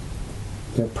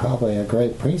you're probably a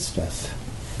great priestess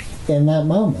in that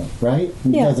moment, right?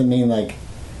 It doesn't mean, like...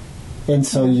 And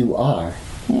so you are.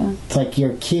 Yeah. It's like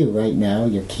your cue right now.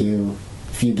 Your cue,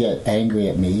 if you get angry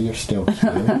at me, you're still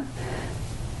cue.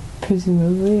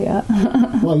 Presumably, yeah.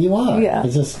 Well, you are. Yeah.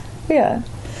 It's just... Yeah.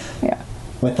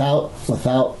 Without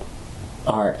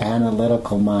our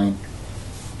analytical mind,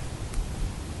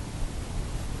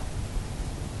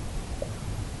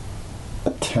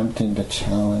 attempting to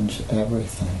challenge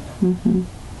everything. Mm-hmm.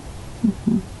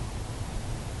 Mm-hmm.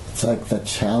 It's like the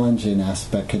challenging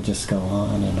aspect could just go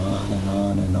on and on and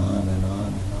on and on and on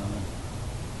and on.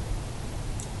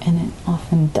 And it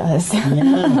often does.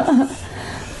 Yes.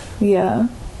 Yeah.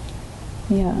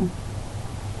 Yeah.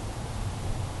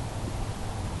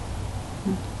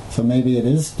 So maybe it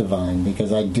is divine,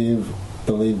 because I do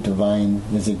believe divine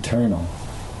is eternal.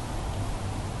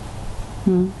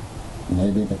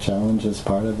 Maybe the challenge is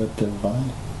part of the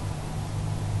divine.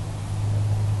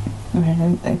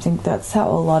 I think that's how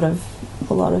a lot of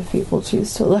people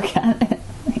choose to look at it.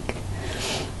 Like,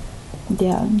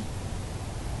 yeah.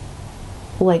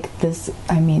 Like this,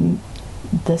 I mean,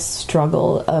 the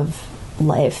struggle of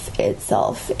life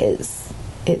itself it's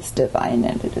divine,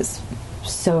 and it is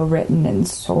so written in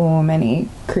so many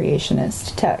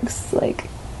creationist texts. Like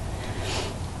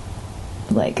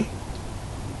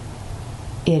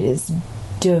it is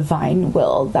divine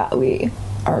will that we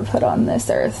are put on this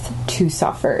earth to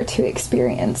suffer, to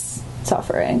experience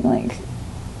suffering, like,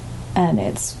 and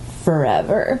it's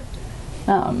forever.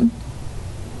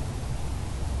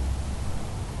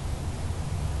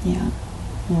 Yeah,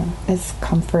 it's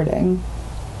comforting.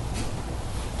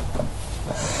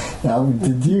 Now,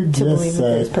 did you to just believe that say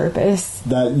there's purpose?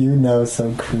 that you know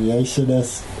some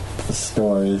creationist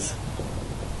stories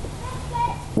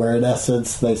where, in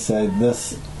essence, they say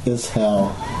this is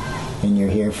hell and you're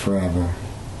here forever?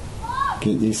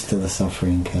 Get used to the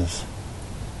suffering, because...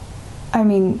 I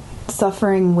mean,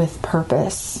 suffering with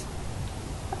purpose,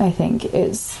 I think,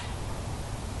 is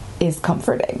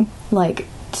comforting. Like,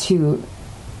 to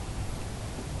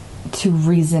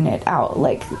reason it out.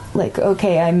 Like,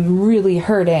 okay, I'm really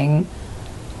hurting,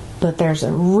 but there's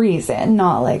a reason.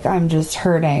 Not like I'm just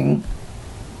hurting,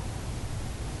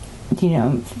 you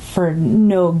know, for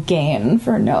no gain,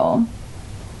 for no,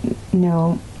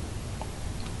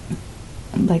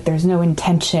 like, there's no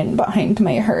intention behind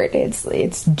my hurt.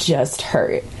 It's just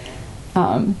hurt.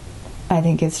 I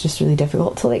think it's just really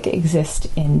difficult to, like, exist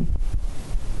in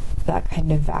that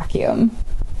kind of vacuum,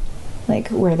 like,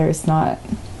 where there's not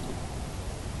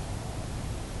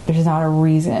a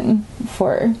reason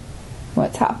for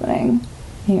what's happening,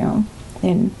 you know,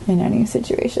 in any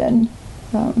situation.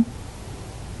 Do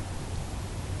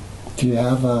you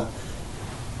have a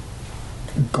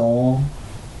goal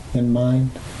in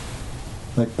mind?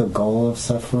 Like the goal of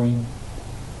suffering?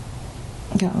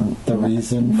 No, the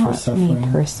reason for suffering?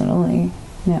 Me personally,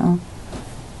 no.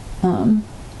 I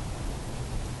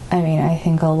mean, I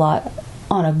think a lot,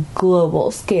 on a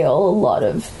global scale, a lot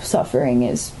of suffering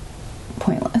is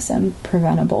pointless and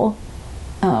preventable.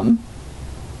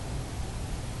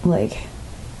 like,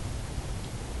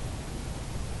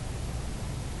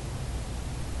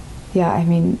 yeah, I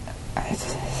mean,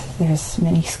 there's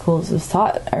many schools of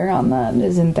thought around that,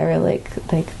 isn't there? Like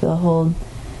the whole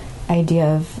idea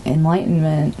of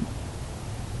enlightenment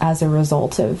as a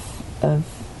result of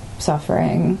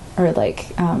suffering, or like,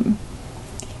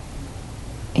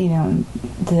 you know,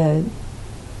 the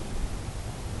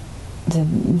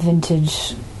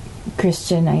vintage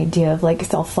Christian idea of like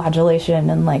self-flagellation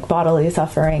and like bodily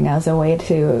suffering as a way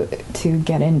to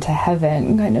get into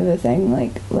heaven, kind of a thing,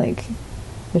 like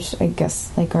which I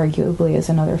guess like arguably is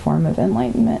another form of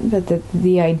enlightenment, but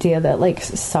the idea that like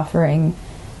suffering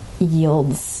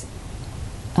yields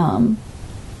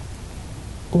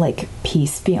like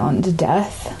peace beyond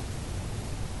death,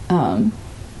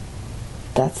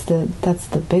 that's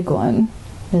the big one,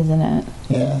 isn't it?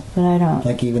 Yeah. But I don't...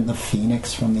 Like even the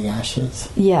phoenix from the ashes?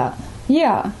 Yeah.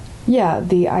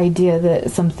 The idea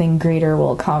that something greater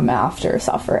will come after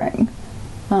suffering.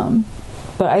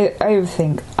 But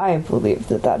I believe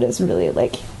that is really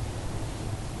like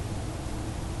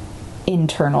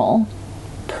internal,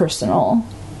 personal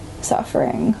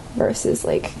suffering versus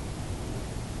like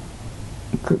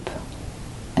group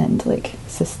and like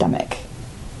systemic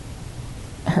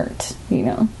hurt, you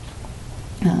know?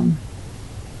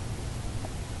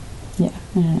 Yeah,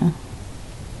 I don't know.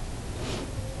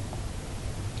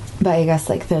 But I guess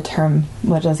like the term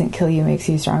 "what doesn't kill you makes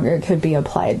you stronger" could be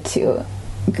applied to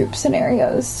group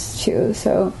scenarios too,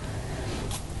 so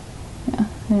yeah,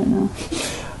 I don't know.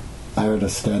 I heard a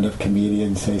stand-up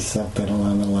comedian say something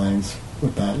along the lines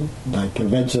with that, like,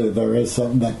 eventually there is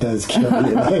something that does kill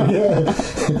you.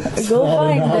 You'll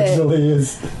find it.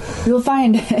 You'll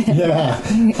find it. Yeah.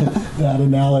 That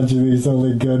analogy is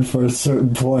only good for a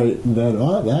certain point, and then,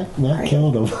 that right.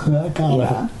 Killed him. That got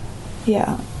him.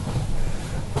 Yeah.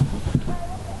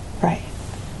 Right.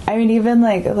 I mean, even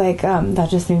like that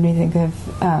just made me think of,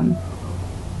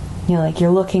 you know, like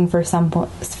you're looking for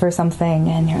something,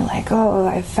 and you're like, oh,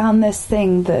 I found this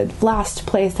thing, the last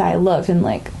place I looked, and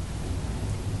like,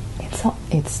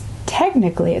 it's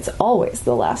technically it's always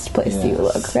the last place you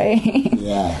look, right?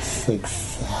 Yes,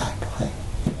 exactly.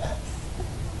 Yes.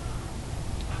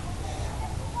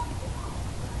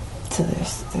 So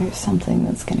there's something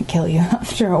that's going to kill you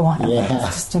after a while. Yeah.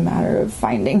 It's just a matter of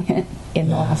finding it in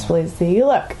the last place that you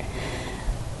look,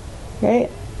 right?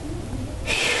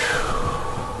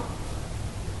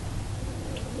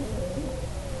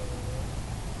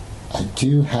 I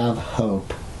do have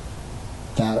hope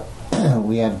that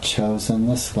we have chosen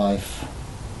this life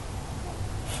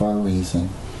for a reason,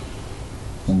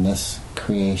 in this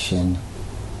creation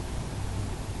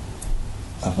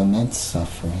of immense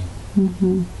suffering.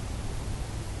 Mm-hmm.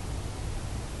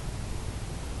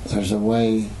 There's a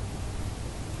way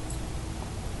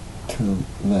to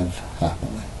live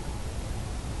happily.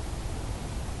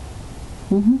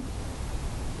 Mm-hmm.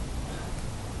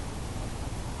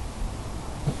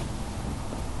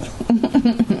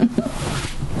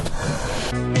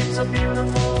 It's a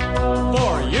beautiful world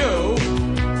for you.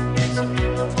 It's a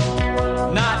beautiful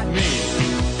world, not me.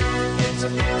 It's a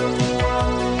beautiful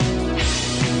world.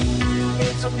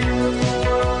 It's a beautiful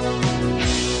world.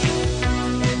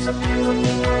 It's a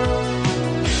beautiful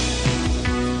world.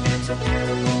 It's a beautiful